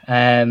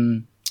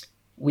 when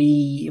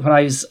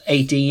I was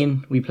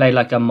 18, we played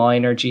like a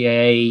minor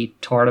GAA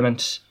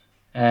tournament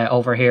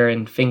over here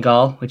in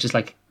Fingal, which is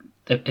like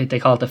they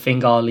call it the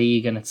Fingal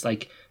League, and it's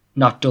like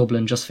not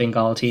Dublin, just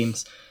Fingal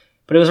teams.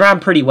 But it was ran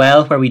pretty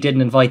well, where we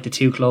didn't invite the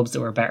 2 clubs that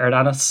were better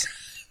than us.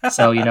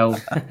 So, we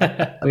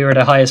were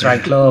the highest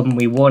ranked club and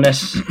we won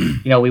it.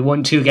 We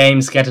won 2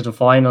 games to get to the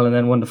final, and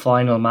then won the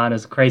final. Man, it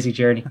was a crazy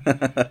journey.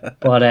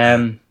 But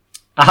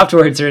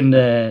afterwards, we're in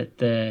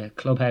the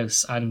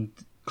clubhouse, and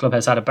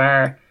clubhouse had a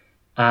bar,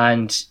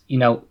 and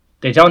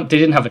they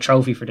didn't have a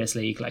trophy for this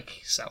league,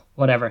 like, so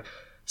whatever.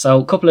 So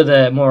a couple of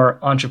the more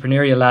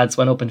entrepreneurial lads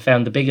went up and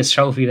found the biggest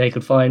trophy they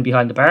could find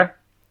behind the bar,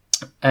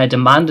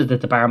 demanded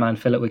that the barman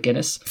fill it with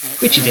Guinness,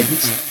 which he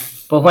didn't.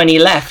 But when he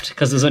left,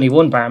 because there's only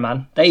one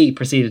barman, they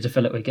proceeded to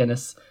fill it with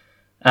Guinness.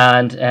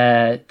 And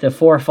the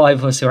 4 or 5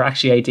 of us who were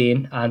actually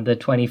 18 and the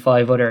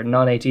 25 other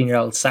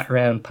non-18-year-olds sat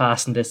around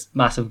passing this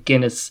massive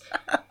Guinness,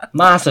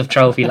 massive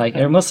trophy. Like,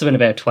 there must have been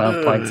about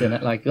 12 pints in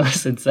it. Like, it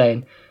was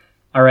insane.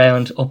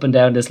 Around, up and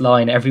down this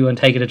line, everyone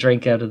taking a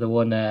drink out of the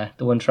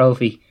one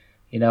trophy.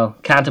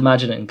 Can't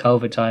imagine it in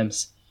COVID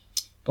times.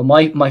 But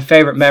my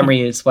favourite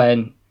memory is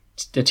when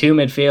the two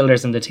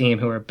midfielders in the team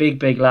who were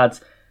big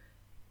lads.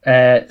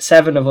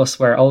 7 of us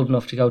were old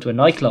enough to go to a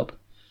nightclub.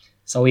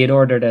 So we had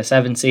ordered a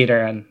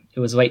 7-seater and it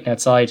was waiting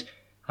outside.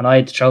 And I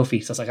had the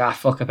trophy. So I was like,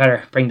 fuck, I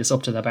better bring this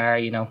up to the bar,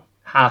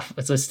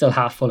 It's still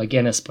half full of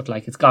Guinness, but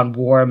like it's gone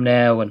warm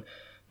now and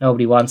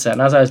nobody wants it.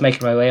 And as I was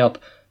making my way up,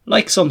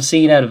 like some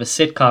scene out of a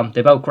sitcom,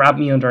 they both grabbed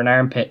me under an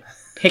armpit,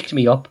 picked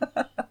me up,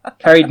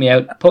 carried me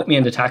out, put me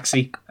in the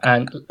taxi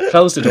and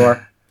closed the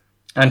door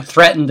and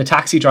threatened the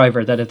taxi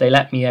driver that if they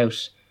let me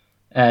out,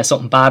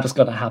 something bad was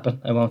going to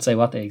happen. I won't say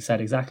what they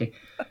said exactly.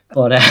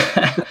 But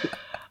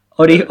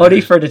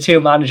only for the two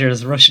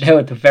managers rushing out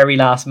at the very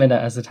last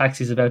minute as the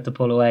taxi's about to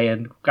pull away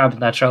and grabbing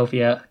that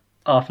trophy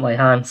off my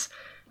hands,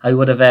 I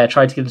would have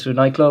tried to get into a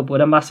nightclub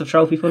with a massive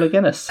trophy full of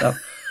Guinness. So,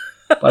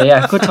 but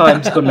yeah, good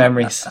times, good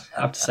memories,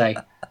 I have to say.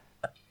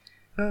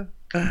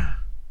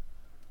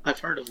 I've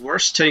heard of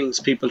worse things,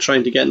 people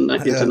trying to get into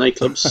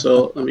nightclubs.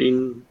 So, I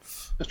mean,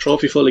 a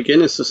trophy full of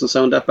Guinness doesn't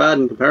sound that bad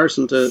in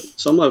comparison to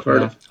some I've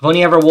heard of. I've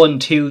only ever won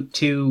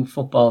two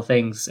football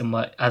things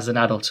as an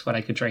adult when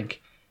I could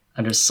drink.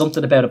 And there's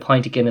something about a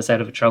pint of Guinness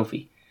out of a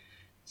trophy.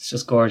 It's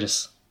just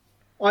gorgeous.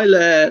 I'll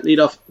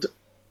lead off.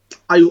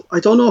 I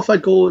don't know if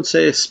I'd go and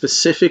say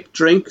specific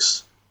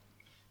drinks,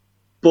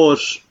 but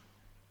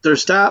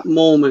there's that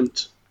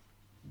moment,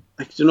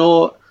 like,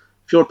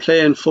 if you're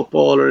playing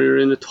football or you're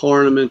in a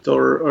tournament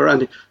or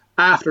anything,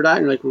 after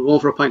that, you're like, we're going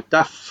for a pint.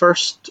 That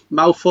first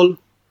mouthful,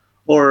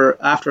 or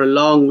after a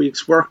long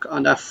week's work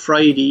on that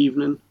Friday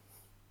evening,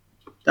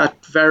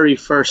 that very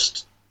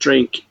first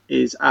drink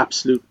is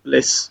absolute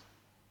bliss.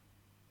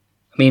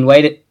 I mean,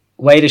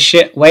 way to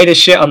shit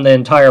on the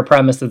entire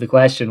premise of the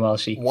question,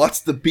 Walshy. What's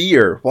the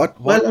beer? What's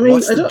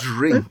the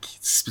drink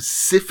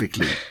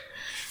specifically?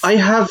 I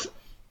have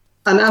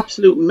an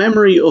absolute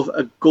memory of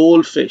a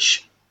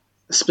goldfish,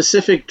 a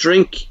specific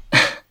drink.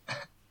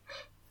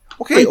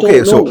 Okay,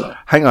 so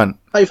hang on.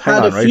 I've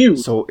had a few.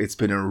 So it's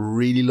been a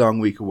really long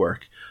week of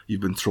work.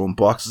 You've been throwing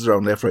boxes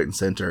around left, right, and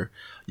centre.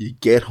 You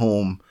get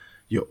home,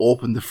 you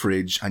open the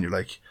fridge, and you're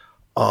like,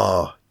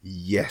 oh,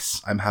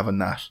 yes, I'm having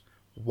that.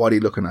 What are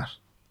you looking at?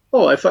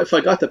 Oh, if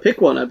I got to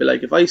pick one, I'd be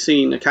like, if I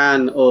seen a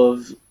can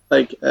of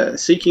like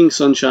Seeking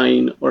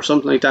Sunshine or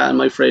something like that in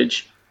my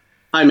fridge,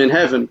 I'm in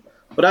heaven.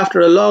 But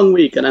after a long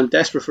week and I'm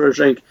desperate for a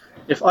drink,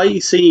 if I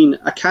seen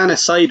a can of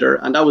cider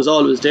and that was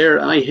all that was there,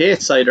 and I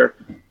hate cider,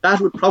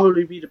 that would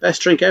probably be the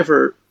best drink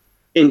ever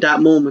in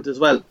that moment as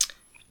well.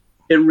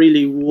 It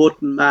really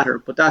wouldn't matter.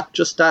 But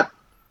that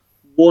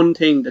one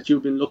thing that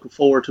you've been looking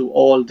forward to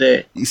all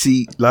day. You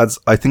see, lads,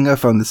 I think I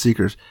found the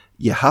secret.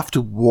 You have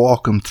to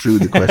walk them through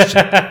the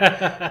question.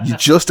 You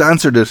just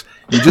answered it.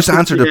 You just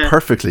answered it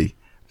perfectly.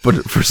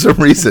 But for some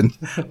reason,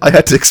 I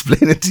had to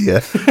explain it to you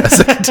a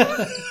second.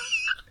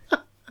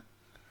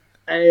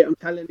 Hey, I'm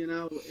telling you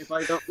now, if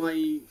I got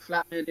my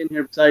flatmate in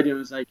here beside you, I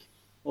was like,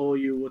 oh,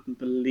 you wouldn't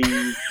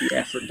believe the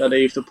effort that I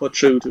used to put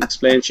through to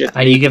explain shit.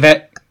 And you give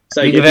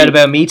out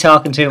about me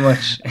talking too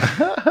much.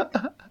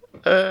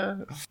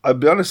 I'll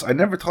be honest, I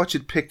never thought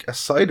you'd pick a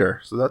cider.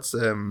 So that's...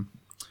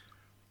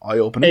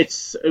 eye-opening.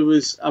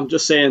 I'm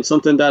just saying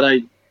something that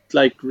I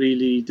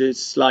really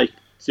dislike.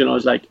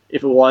 It's like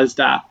if it was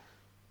that,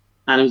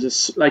 and it was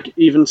just like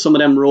even some of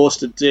them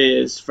roasted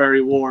days,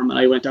 very warm, and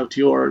I went out to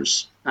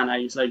yours, and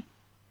I was like,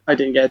 I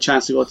didn't get a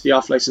chance to go to the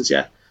off license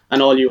yet,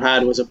 and all you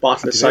had was a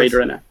bottle of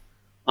cider in it.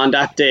 On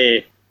that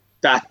day,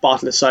 that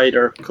bottle of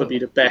cider could be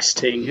the best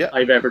thing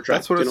I've ever drank.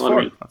 That's what it's for.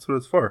 I mean? That's what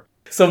it's for.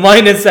 So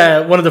mine is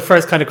one of the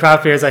first kind of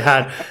craft beers I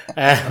had,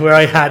 where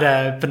I had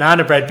a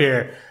banana bread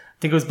beer. I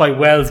think it was by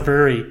Wells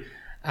Brewery,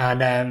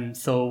 and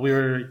so we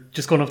were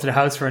just going up to the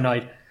house for a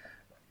night,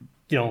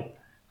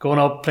 going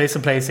up, play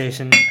some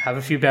PlayStation, have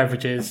a few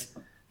beverages,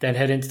 then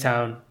head into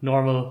town,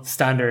 normal,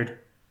 standard,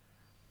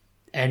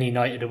 any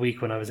night of the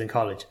week when I was in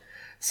college.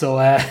 So,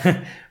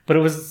 but it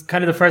was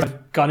kind of the first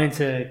I've gone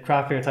into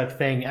craft beer type of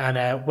thing,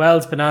 and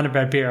Wells Banana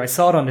Bread beer, I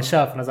saw it on the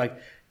shelf and I was like,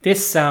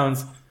 this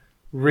sounds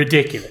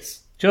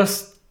ridiculous,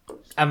 just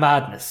a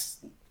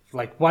madness.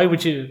 Like, why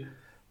would you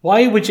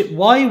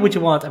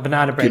want a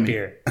banana bread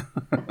beer?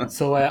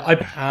 So I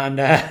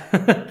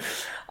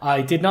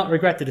did not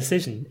regret the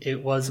decision.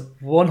 It was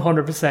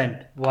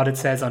 100% what it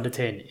says on the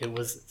tin. It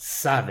was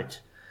savage.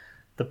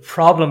 The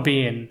problem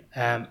being,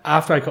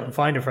 after I couldn't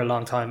find it for a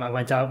long time, I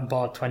went out and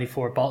bought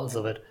 24 bottles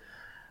of it.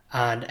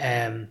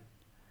 And,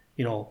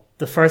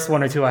 the first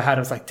one or two I had,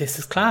 I was like, this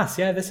is class.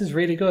 Yeah, this is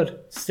really good.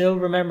 Still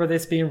remember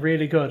this being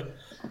really good.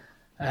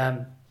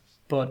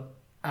 But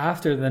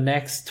after the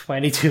next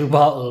 22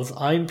 bottles,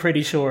 I'm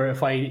pretty sure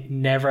if I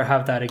never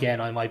have that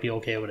again, I might be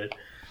okay with it.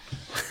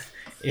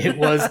 It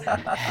was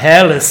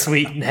hella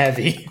sweet and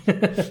heavy.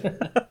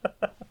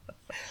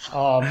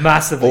 Oh,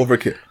 massively.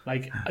 Overkill.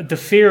 Like, the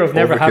fear of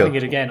never having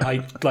it again, I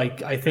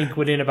think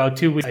within about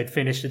 2 weeks, I'd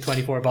finished the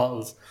 24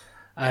 bottles.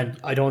 And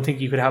I don't think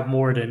you could have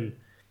more than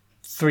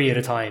 3 at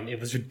a time. It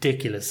was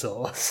ridiculous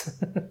sauce.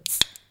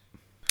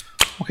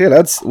 Okay,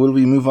 lads, will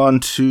we move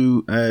on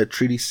to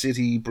Treaty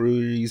City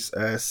Brewery's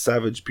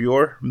Savage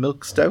Pure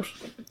Milk Stout?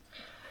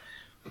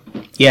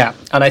 Yeah,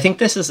 and I think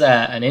this is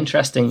an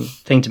interesting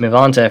thing to move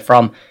on to,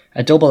 from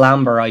a double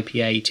amber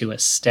IPA to a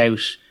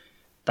stout.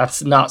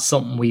 That's not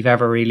something we've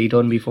ever really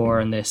done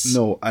before in this.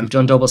 No, and we've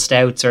done double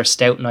stouts or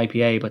stout and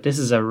IPA, but this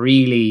is a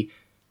really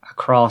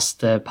across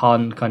the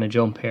pond kind of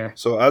jump here.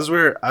 so as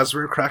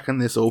we're cracking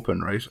this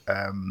open, right?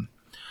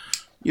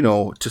 You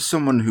know, to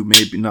someone who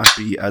maybe not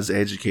be as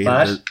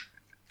educated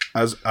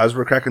as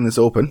we're cracking this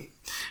open,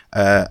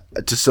 to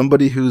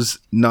somebody who's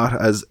not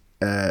as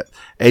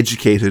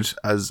educated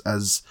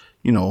as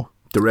you know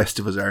the rest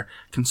of us are,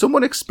 can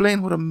someone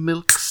explain what a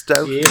milk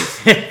stout is?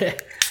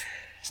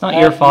 It's not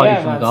your fault you're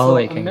from man,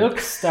 Galway, so a King. milk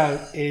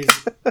stout is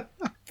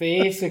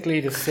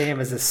basically the same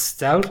as a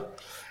stout,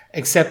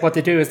 except what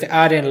they do is they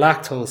add in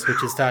lactose,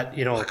 which is that,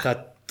 you know,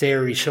 that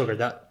dairy sugar,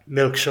 that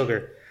milk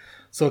sugar.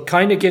 So it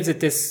kind of gives it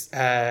this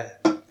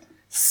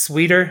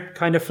sweeter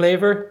kind of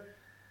flavor.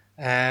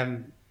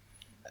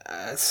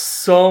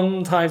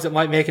 Sometimes it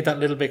might make it that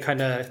little bit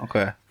kind of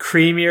Okay.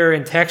 creamier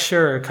in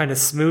texture or kind of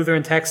smoother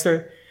in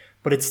texture,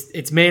 but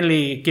it's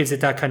mainly gives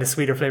it that kind of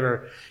sweeter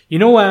flavor. You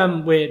know,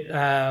 with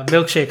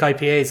milkshake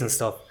IPAs and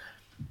stuff,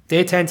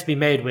 they tend to be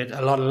made with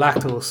a lot of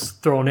lactose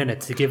thrown in it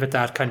to give it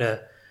that kind of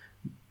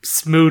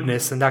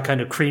smoothness and that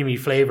kind of creamy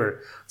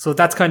flavor. So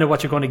that's kind of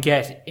what you're going to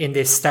get in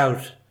this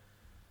stout,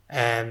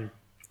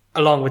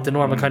 along with the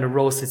normal kind of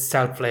roasted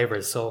stout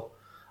flavors. So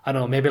I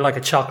don't know, maybe like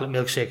a chocolate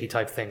milkshakey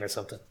type thing or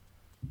something.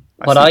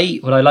 What I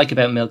like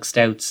about milk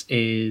stouts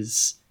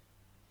is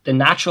the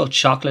natural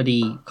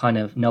chocolatey kind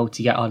of notes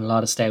you get on a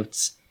lot of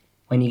stouts.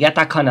 When you get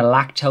that kind of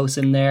lactose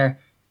in there,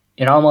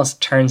 it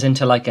almost turns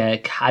into like a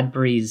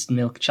Cadbury's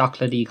milk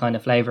chocolatey kind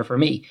of flavour for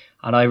me.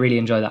 And I really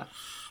enjoy that.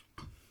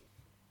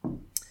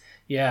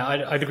 Yeah,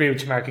 I'd agree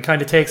with you, Mark. It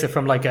kind of takes it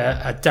from like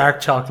a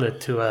dark chocolate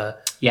to a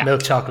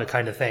milk chocolate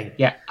kind of thing.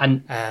 Yeah,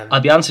 and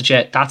I'll be honest with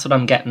you, that's what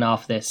I'm getting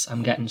off this.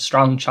 I'm getting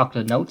strong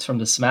chocolate notes from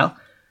the smell.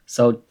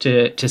 So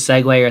to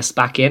segue us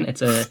back in,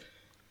 it's a...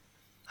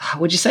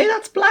 Would you say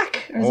that's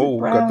black? Or is it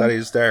brown? God, that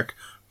is dark.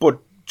 But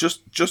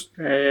just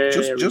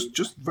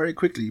very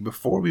quickly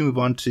before we move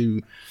on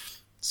to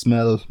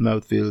smell,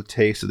 mouthfeel,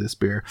 taste of this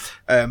beer,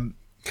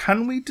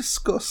 can we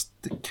discuss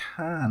the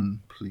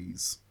can,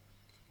 please?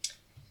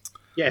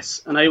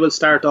 Yes, and I will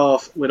start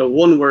off with a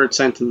one-word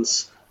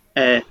sentence.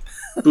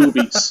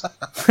 Boobies.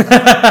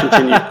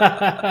 Continue.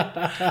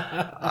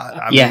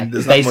 I mean,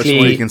 there's not much more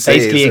basically, you can say.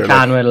 basically is a there?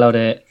 can Like, with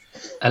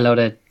a load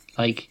of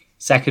like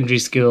secondary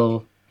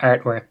school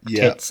artwork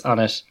tits on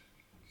it,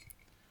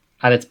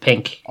 and it's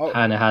pink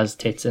and it has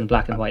tits in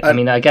black and white. I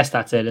mean, I guess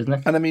that's it, isn't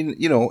it? and I mean,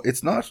 you know,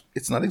 it's not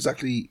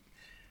exactly.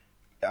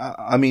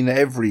 I mean,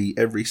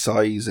 every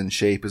size and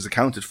shape is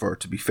accounted for.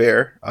 To be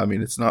fair, I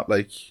mean, it's not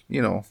like,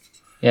 you know.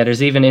 Yeah,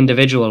 there's even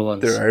individual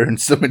ones. There are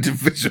some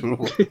individual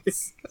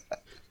ones.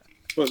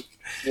 Well,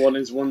 one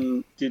is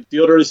one.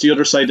 The other is the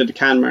other side of the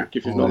can, Mark.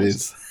 If you've It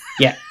noticed, is.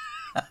 Yeah,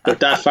 they're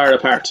that far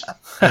apart.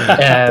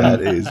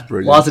 That is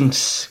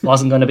brilliant.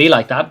 wasn't going to be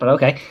like that, but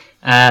okay.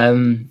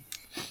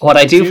 What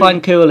I do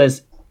find cool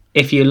is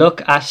if you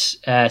look at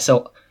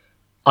so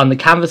on the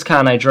canvas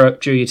can, I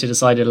drew you to the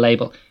side of the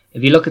label.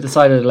 If you look at the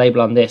side of the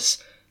label on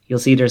this, you'll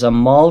see there's a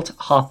malt,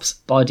 hops,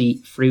 body,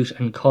 fruit,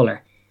 and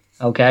color.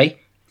 Okay,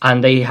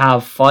 and they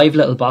have 5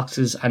 little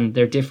boxes, and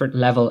they're different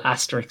level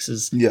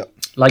asterisks. Yeah.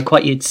 Like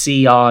what you'd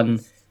see on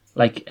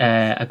like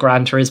a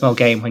Gran Turismo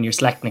game when you're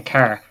selecting a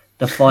car.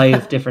 The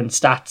 5 different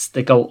stats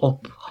that go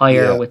up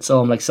higher with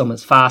some, like some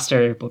is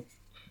faster but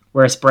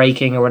worse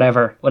braking or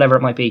whatever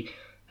it might be.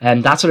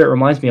 And that's what it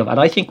reminds me of. And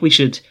I think we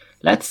should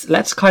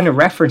let's kind of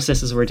reference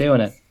this as we're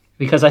doing it,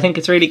 because I think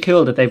it's really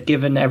cool that they've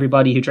given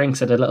everybody who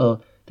drinks it a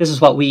little. This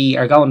is what we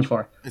are going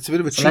for. It's a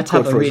bit of a So cheat let's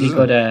code have a for us, really isn't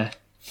good it?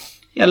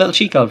 a little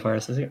cheat code for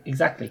us.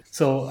 Exactly.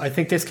 So I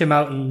think this came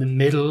out in the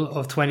middle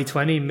of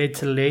 2020, mid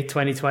to late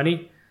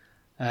 2020.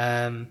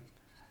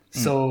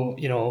 So,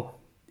 you know,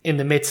 in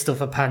the midst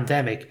of a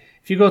pandemic,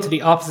 if you go to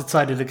the opposite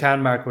side of the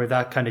can, Mark, where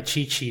that kind of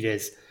cheat sheet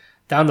is,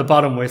 down the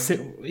bottom where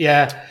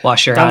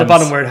Wash your down hands. the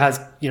bottom where it has,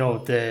 you know,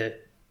 the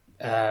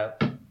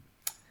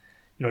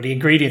the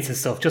ingredients and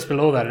stuff, just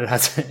below that it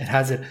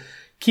has it.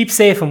 Keep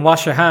safe and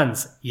wash your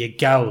hands, you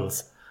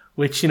gowls,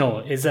 which, you know,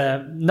 is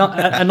a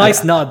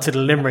nice nod to the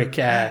Limerick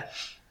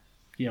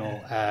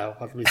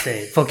what do we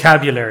say,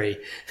 vocabulary.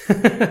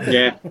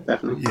 Yeah,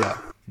 definitely.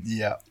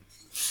 Yeah.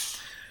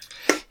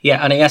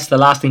 Yeah, and I guess the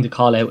last thing to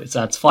call out is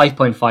that it's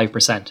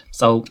 5.5%.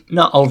 So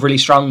not overly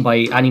strong by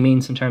any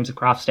means in terms of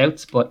craft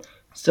stouts, but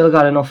still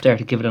got enough there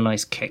to give it a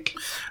nice kick.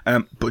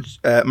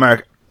 But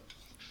Mark,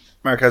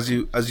 as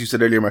you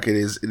said earlier, Mark, it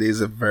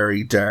is a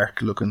very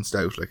dark looking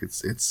stout. Like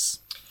it's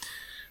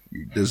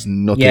there's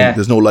nothing,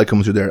 there's no light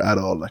coming through there at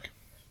all. Like,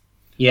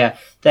 yeah,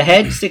 the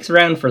head sticks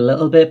around for a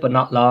little bit, but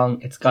not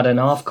long. It's got an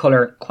off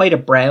color, quite a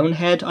brown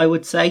head, I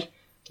would say,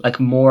 like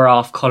more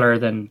off color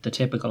than the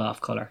typical off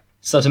color.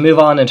 So to move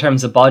on in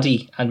terms of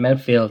body and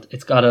mouthfeel,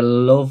 it's got a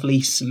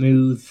lovely,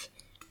 smooth,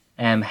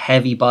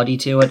 heavy body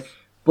to it.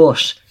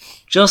 But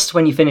just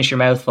when you finish your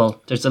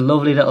mouthful, there's a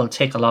lovely little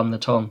tickle on the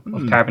tongue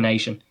of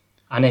carbonation,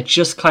 and it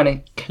just kind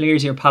of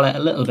clears your palate a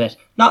little bit.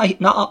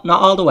 Not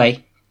all the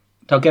way.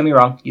 Don't get me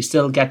wrong, you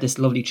still get this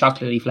lovely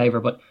chocolatey flavour,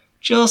 but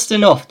just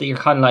enough that you're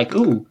kind of like,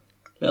 ooh,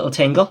 little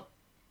tingle.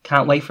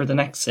 Can't wait for the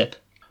next sip.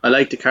 I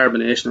like the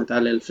carbonation of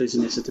that little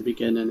fizziness at the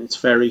beginning. It's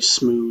very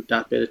smooth.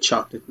 That bit of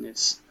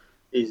chocolateness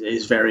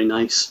is very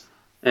nice.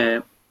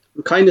 I'm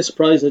kind of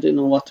surprised I didn't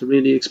know what to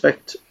really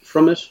expect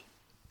from it.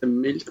 The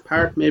milk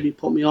part maybe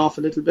put me off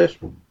a little bit.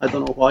 I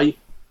don't know why.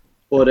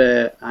 But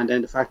and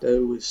then the fact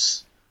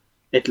that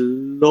it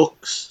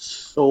looks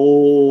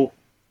so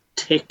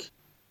thick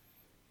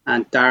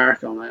and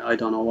dark. I'm like, I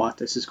don't know what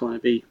this is going to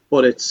be.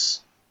 But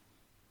it's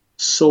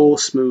so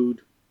smooth.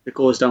 It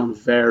goes down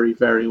very,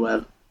 very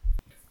well.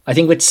 I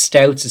think with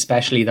stouts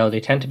especially, though, they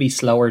tend to be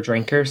slower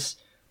drinkers.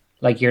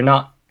 Like, you're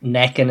not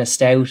necking a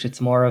stout. It's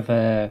more of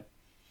a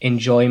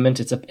enjoyment.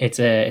 It's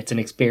an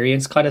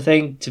experience kind of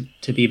thing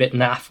to be a bit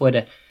naff with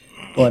it.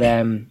 But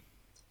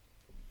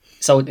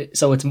so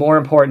it's more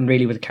important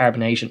really with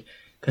carbonation,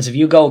 because if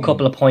you go a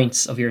couple of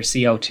points of your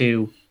dissolved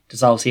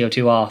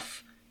CO2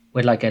 off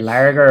with like a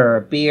lager or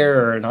a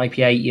beer or an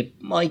IPA, you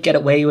might get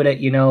away with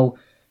it,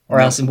 or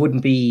else it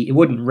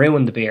wouldn't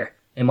ruin the beer.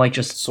 It might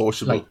just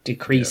sociable, like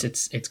decrease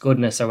its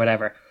goodness or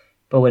whatever.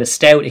 But with a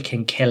stout, it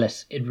can kill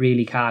it. It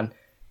really can.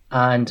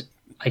 And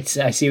I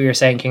see what you're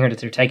saying, Kinger, that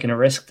they're taking a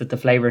risk that the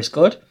flavour is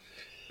good.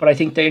 But I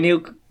think they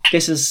knew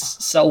this is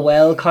so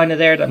well kind of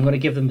there that I'm going to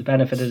give them the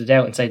benefit of the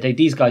doubt and say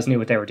these guys knew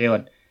what they were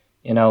doing.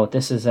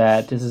 This is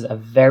a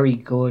very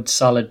good,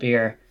 solid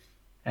beer,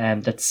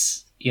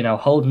 that's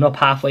holding up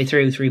halfway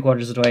through,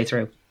 3/4 of the way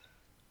through.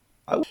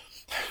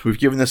 We've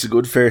given this a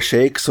good fair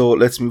shake, so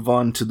let's move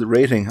on to the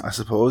rating, I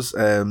suppose.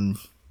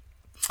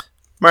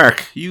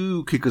 Mark,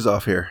 you kick us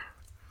off here.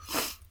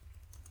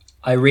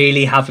 I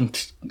really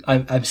haven't.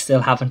 I still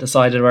haven't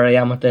decided where I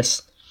am with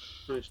this.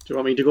 Right. Do you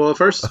want me to go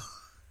first?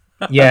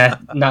 Yeah,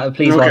 no,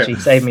 please, Okay. Watchy,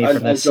 save me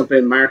from this. I'll jump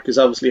in. Mark is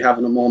obviously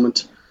having a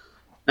moment.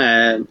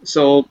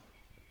 So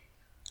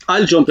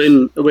I'll jump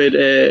in with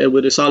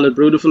a solid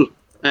Brutiful.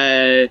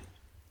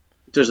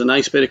 There's a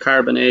nice bit of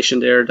carbonation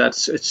there.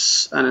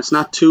 It's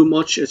not too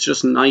much. It's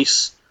just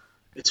nice.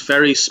 It's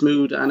very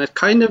smooth, and it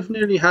kind of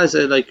nearly has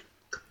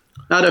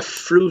not a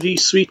fruity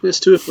sweetness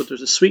to it, but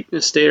there's a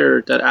sweetness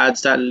there that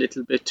adds that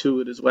little bit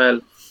to it as well.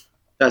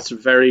 That's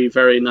very,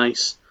 very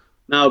nice.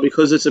 Now,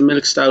 because it's a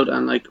milk stout,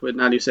 and like with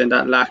Nadia saying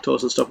that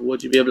lactose and stuff,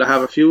 would you be able to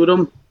have a few of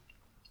them?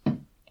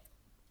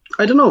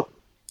 I don't know.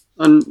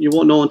 And you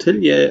won't know until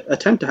you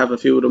attempt to have a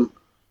few of them.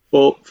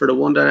 But for the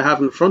one that I have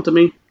in front of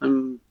me,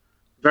 I'm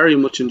very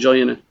much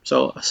enjoying it.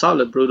 So a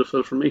solid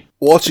Brutiful for me.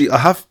 Watchy, I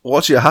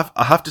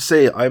have to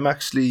say, I'm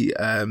actually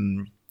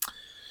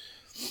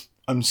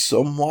I'm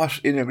somewhat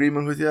in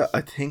agreement with you.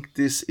 I think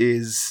the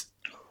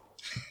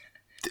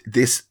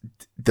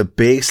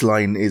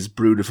baseline is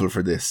Brutiful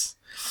for this.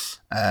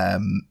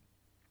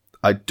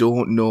 I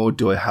don't know,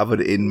 do I have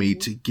it in me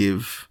to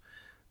give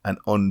an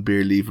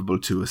unbelievable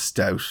to a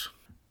stout?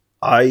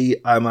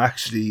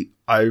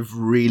 I've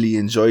really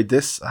enjoyed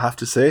this, I have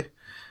to say.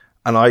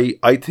 And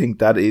I think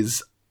that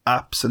is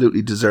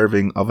absolutely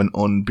deserving of an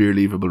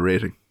unbelievable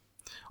rating.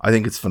 I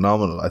think it's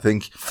phenomenal. I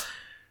think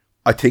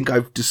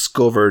I've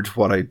discovered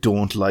what I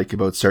don't like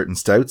about certain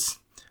stouts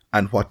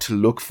and what to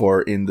look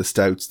for in the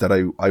stouts that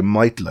I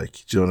might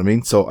like. Do you know what I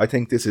mean? So I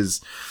think this is,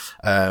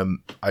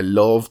 I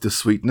love the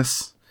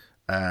sweetness.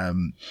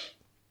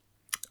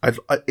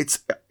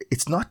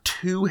 It's not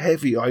too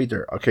heavy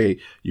either. Okay,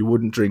 you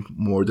wouldn't drink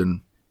more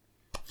than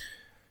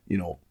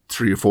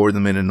 3 or 4 of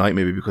them in a night,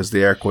 maybe, because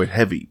they are quite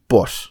heavy.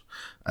 But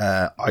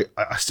I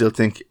still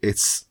think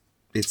it's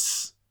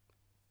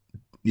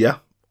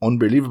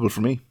unbelievable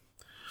for me.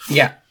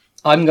 Yeah,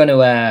 I'm gonna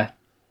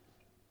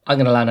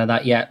land on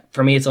that. Yeah,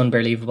 for me, it's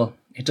unbelievable.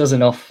 It does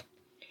enough.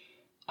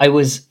 I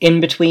was in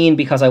between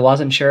because I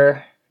wasn't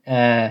sure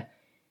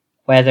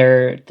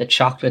whether the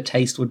chocolate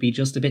taste would be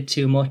just a bit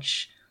too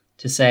much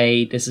to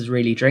say this is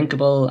really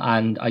drinkable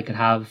and I could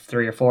have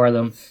 3 or 4 of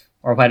them,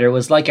 or whether it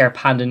was like our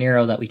Panda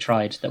Nero that we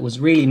tried that was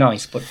really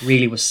nice but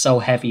really was so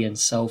heavy and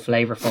so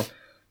flavourful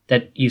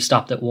that you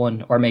stopped at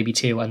 1 or maybe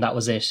 2 and that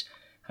was it,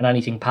 and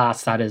anything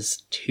past that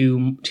is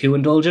too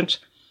indulgent.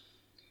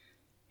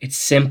 It's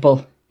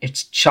simple,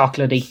 it's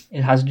chocolatey,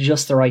 it has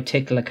just the right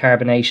tickle of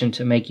carbonation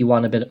to make you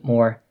want a bit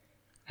more.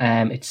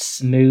 It's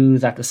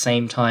smooth at the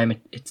same time,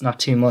 it's not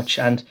too much,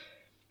 and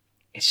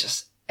it's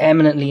just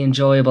eminently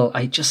enjoyable.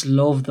 I just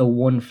love the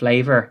one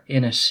flavour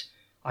in it.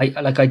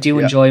 I do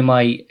enjoy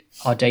my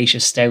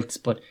audacious stouts,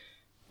 but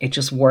it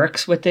just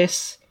works with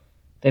this.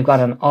 They've got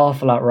an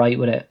awful lot right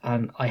with it,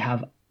 and I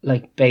have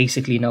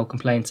basically no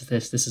complaints with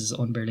this. This is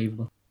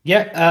unbelievable.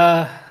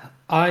 Yeah,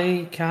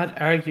 I can't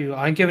argue.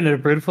 I'm giving it a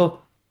Brutiful.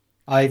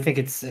 I think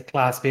it's a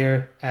class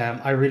beer.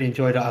 I really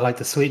enjoyed it. I like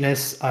the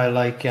sweetness. I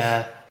like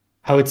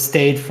how it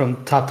stayed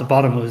from top to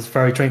bottom. It was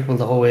very drinkable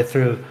the whole way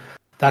through.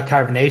 That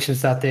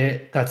carbonation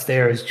that's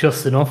there is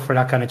just enough for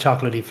that kind of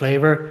chocolatey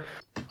flavour.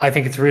 I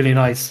think it's really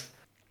nice.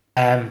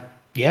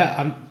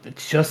 It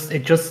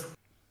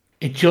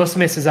just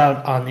misses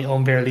out on the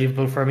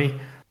unbelievable for me.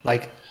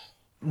 Like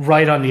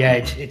right on the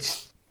edge.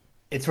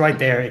 It's right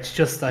there. It's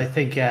just I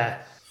think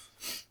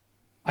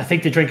I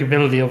think the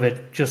drinkability of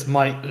it just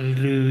might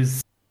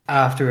lose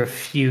after a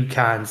few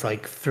cans,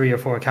 like 3 or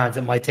 4 cans.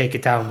 It might take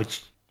it down,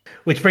 which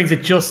brings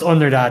it just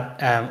under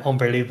that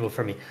unbelievable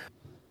for me.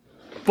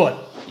 But,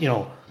 you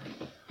know,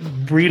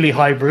 really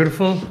high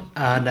beautiful,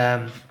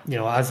 and you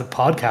know, as a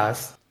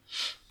podcast,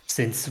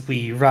 since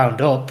we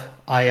round up,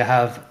 I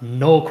have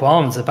no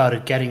qualms about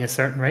it getting a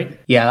certain rate.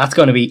 Yeah, that's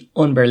going to be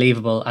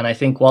unbelievable. And I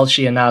think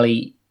Walshy and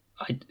Ali,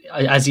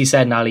 as you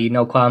said, Nally,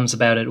 no qualms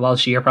about it.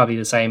 Walshy, you're probably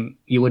the same.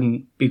 You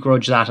wouldn't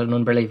begrudge that an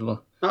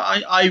unbelievable.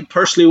 I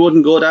personally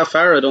wouldn't go that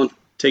far. I don't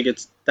think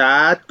it's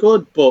that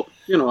good, but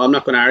you know, I'm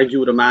not going to argue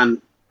with a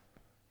man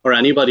or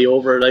anybody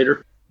over it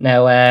either.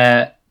 Now,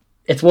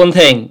 it's one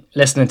thing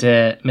listening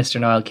to Mr.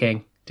 Niall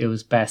King do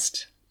his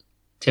best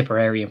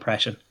Tipperary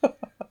impression.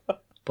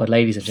 But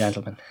ladies and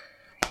gentlemen,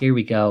 here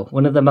we go.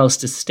 One of the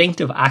most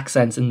distinctive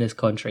accents in this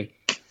country.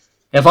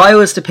 If I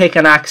was to pick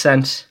an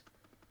accent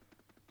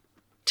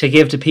to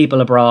give to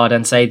people abroad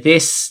and say,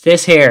 this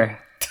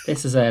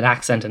is an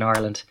accent in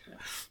Ireland,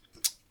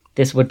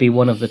 this would be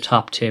one of the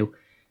top 2.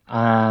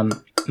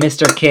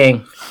 Mr.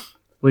 King,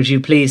 would you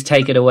please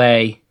take it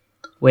away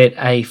with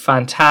a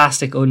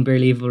fantastic,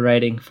 unbelievable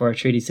rating for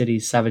Treaty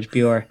City's Savage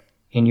Bure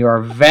in your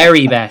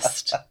very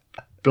best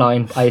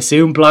blind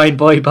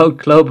boy boat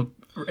club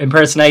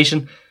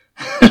impersonation?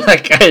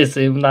 Like, I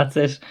assume that's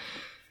it.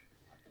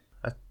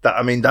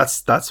 I mean,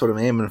 that's what I'm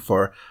aiming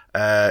for.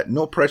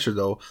 No pressure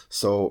though,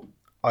 so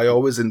I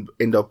always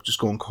end up just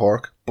going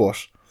Cork,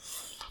 but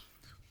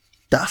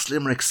that's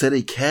Limerick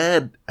City,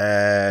 kid.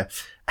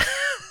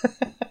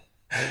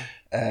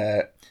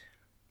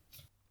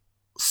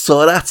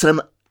 So that's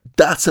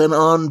an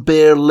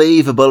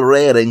unbelievable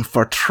rating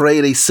for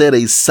Treaty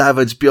City's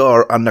Savage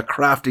Bure on the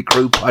Crafty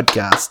Crew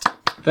podcast.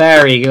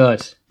 Very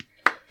good.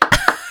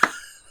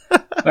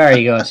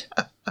 Very good.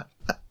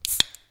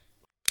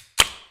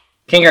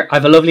 Kinger, I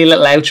have a lovely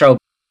little outro.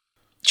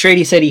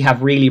 Treaty City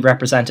have really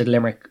represented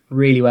Limerick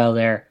really well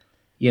there.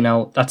 You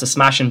know, that's a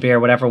smashing beer,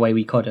 whatever way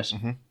we cut it.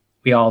 Mm-hmm.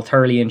 We all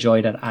thoroughly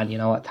enjoyed it, and you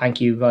know what,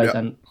 thank you guys. Yep.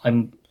 And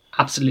I'm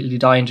absolutely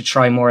dying to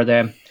try more of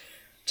them,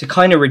 to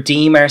kind of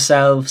redeem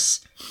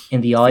ourselves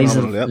in the eyes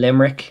of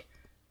Limerick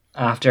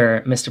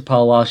after Mr.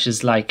 Paul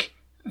Walsh's like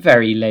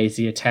very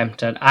lazy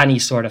attempt at any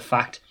sort of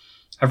fact.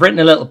 I've written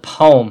a little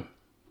poem.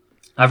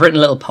 I've written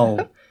a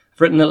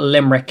little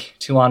limerick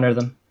to honour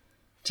them,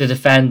 to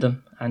defend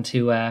them, and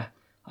to I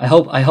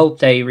hope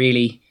they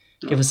really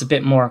give us a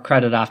bit more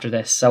credit after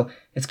this. So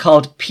it's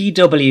called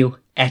PW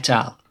et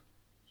al.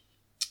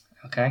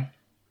 Okay.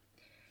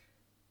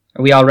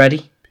 Are we all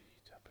ready?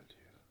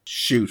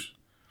 Shoot.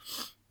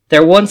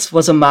 There once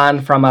was a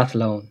man from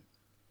Athlone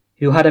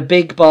who had a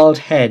big bald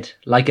head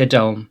like a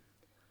dome.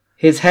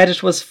 His head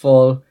it was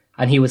full,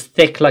 and he was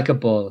thick like a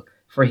bull,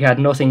 for he had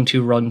nothing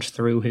to run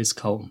through his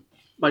comb.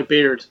 My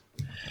beard.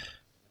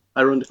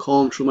 I run the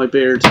comb through my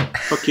beard.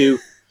 Fuck you.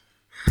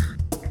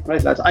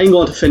 Right, lads, I'm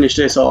going to finish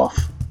this off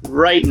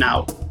right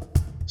now.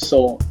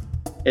 So,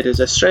 it is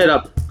a straight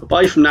up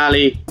goodbye from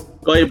Nally,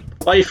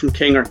 goodbye from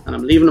Kinger, and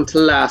I'm leaving him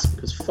till last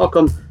because fuck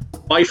him.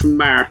 Goodbye from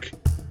Mark,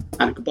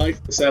 and goodbye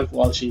from myself,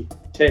 Walshy.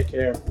 Take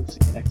care. We'll see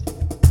you next time.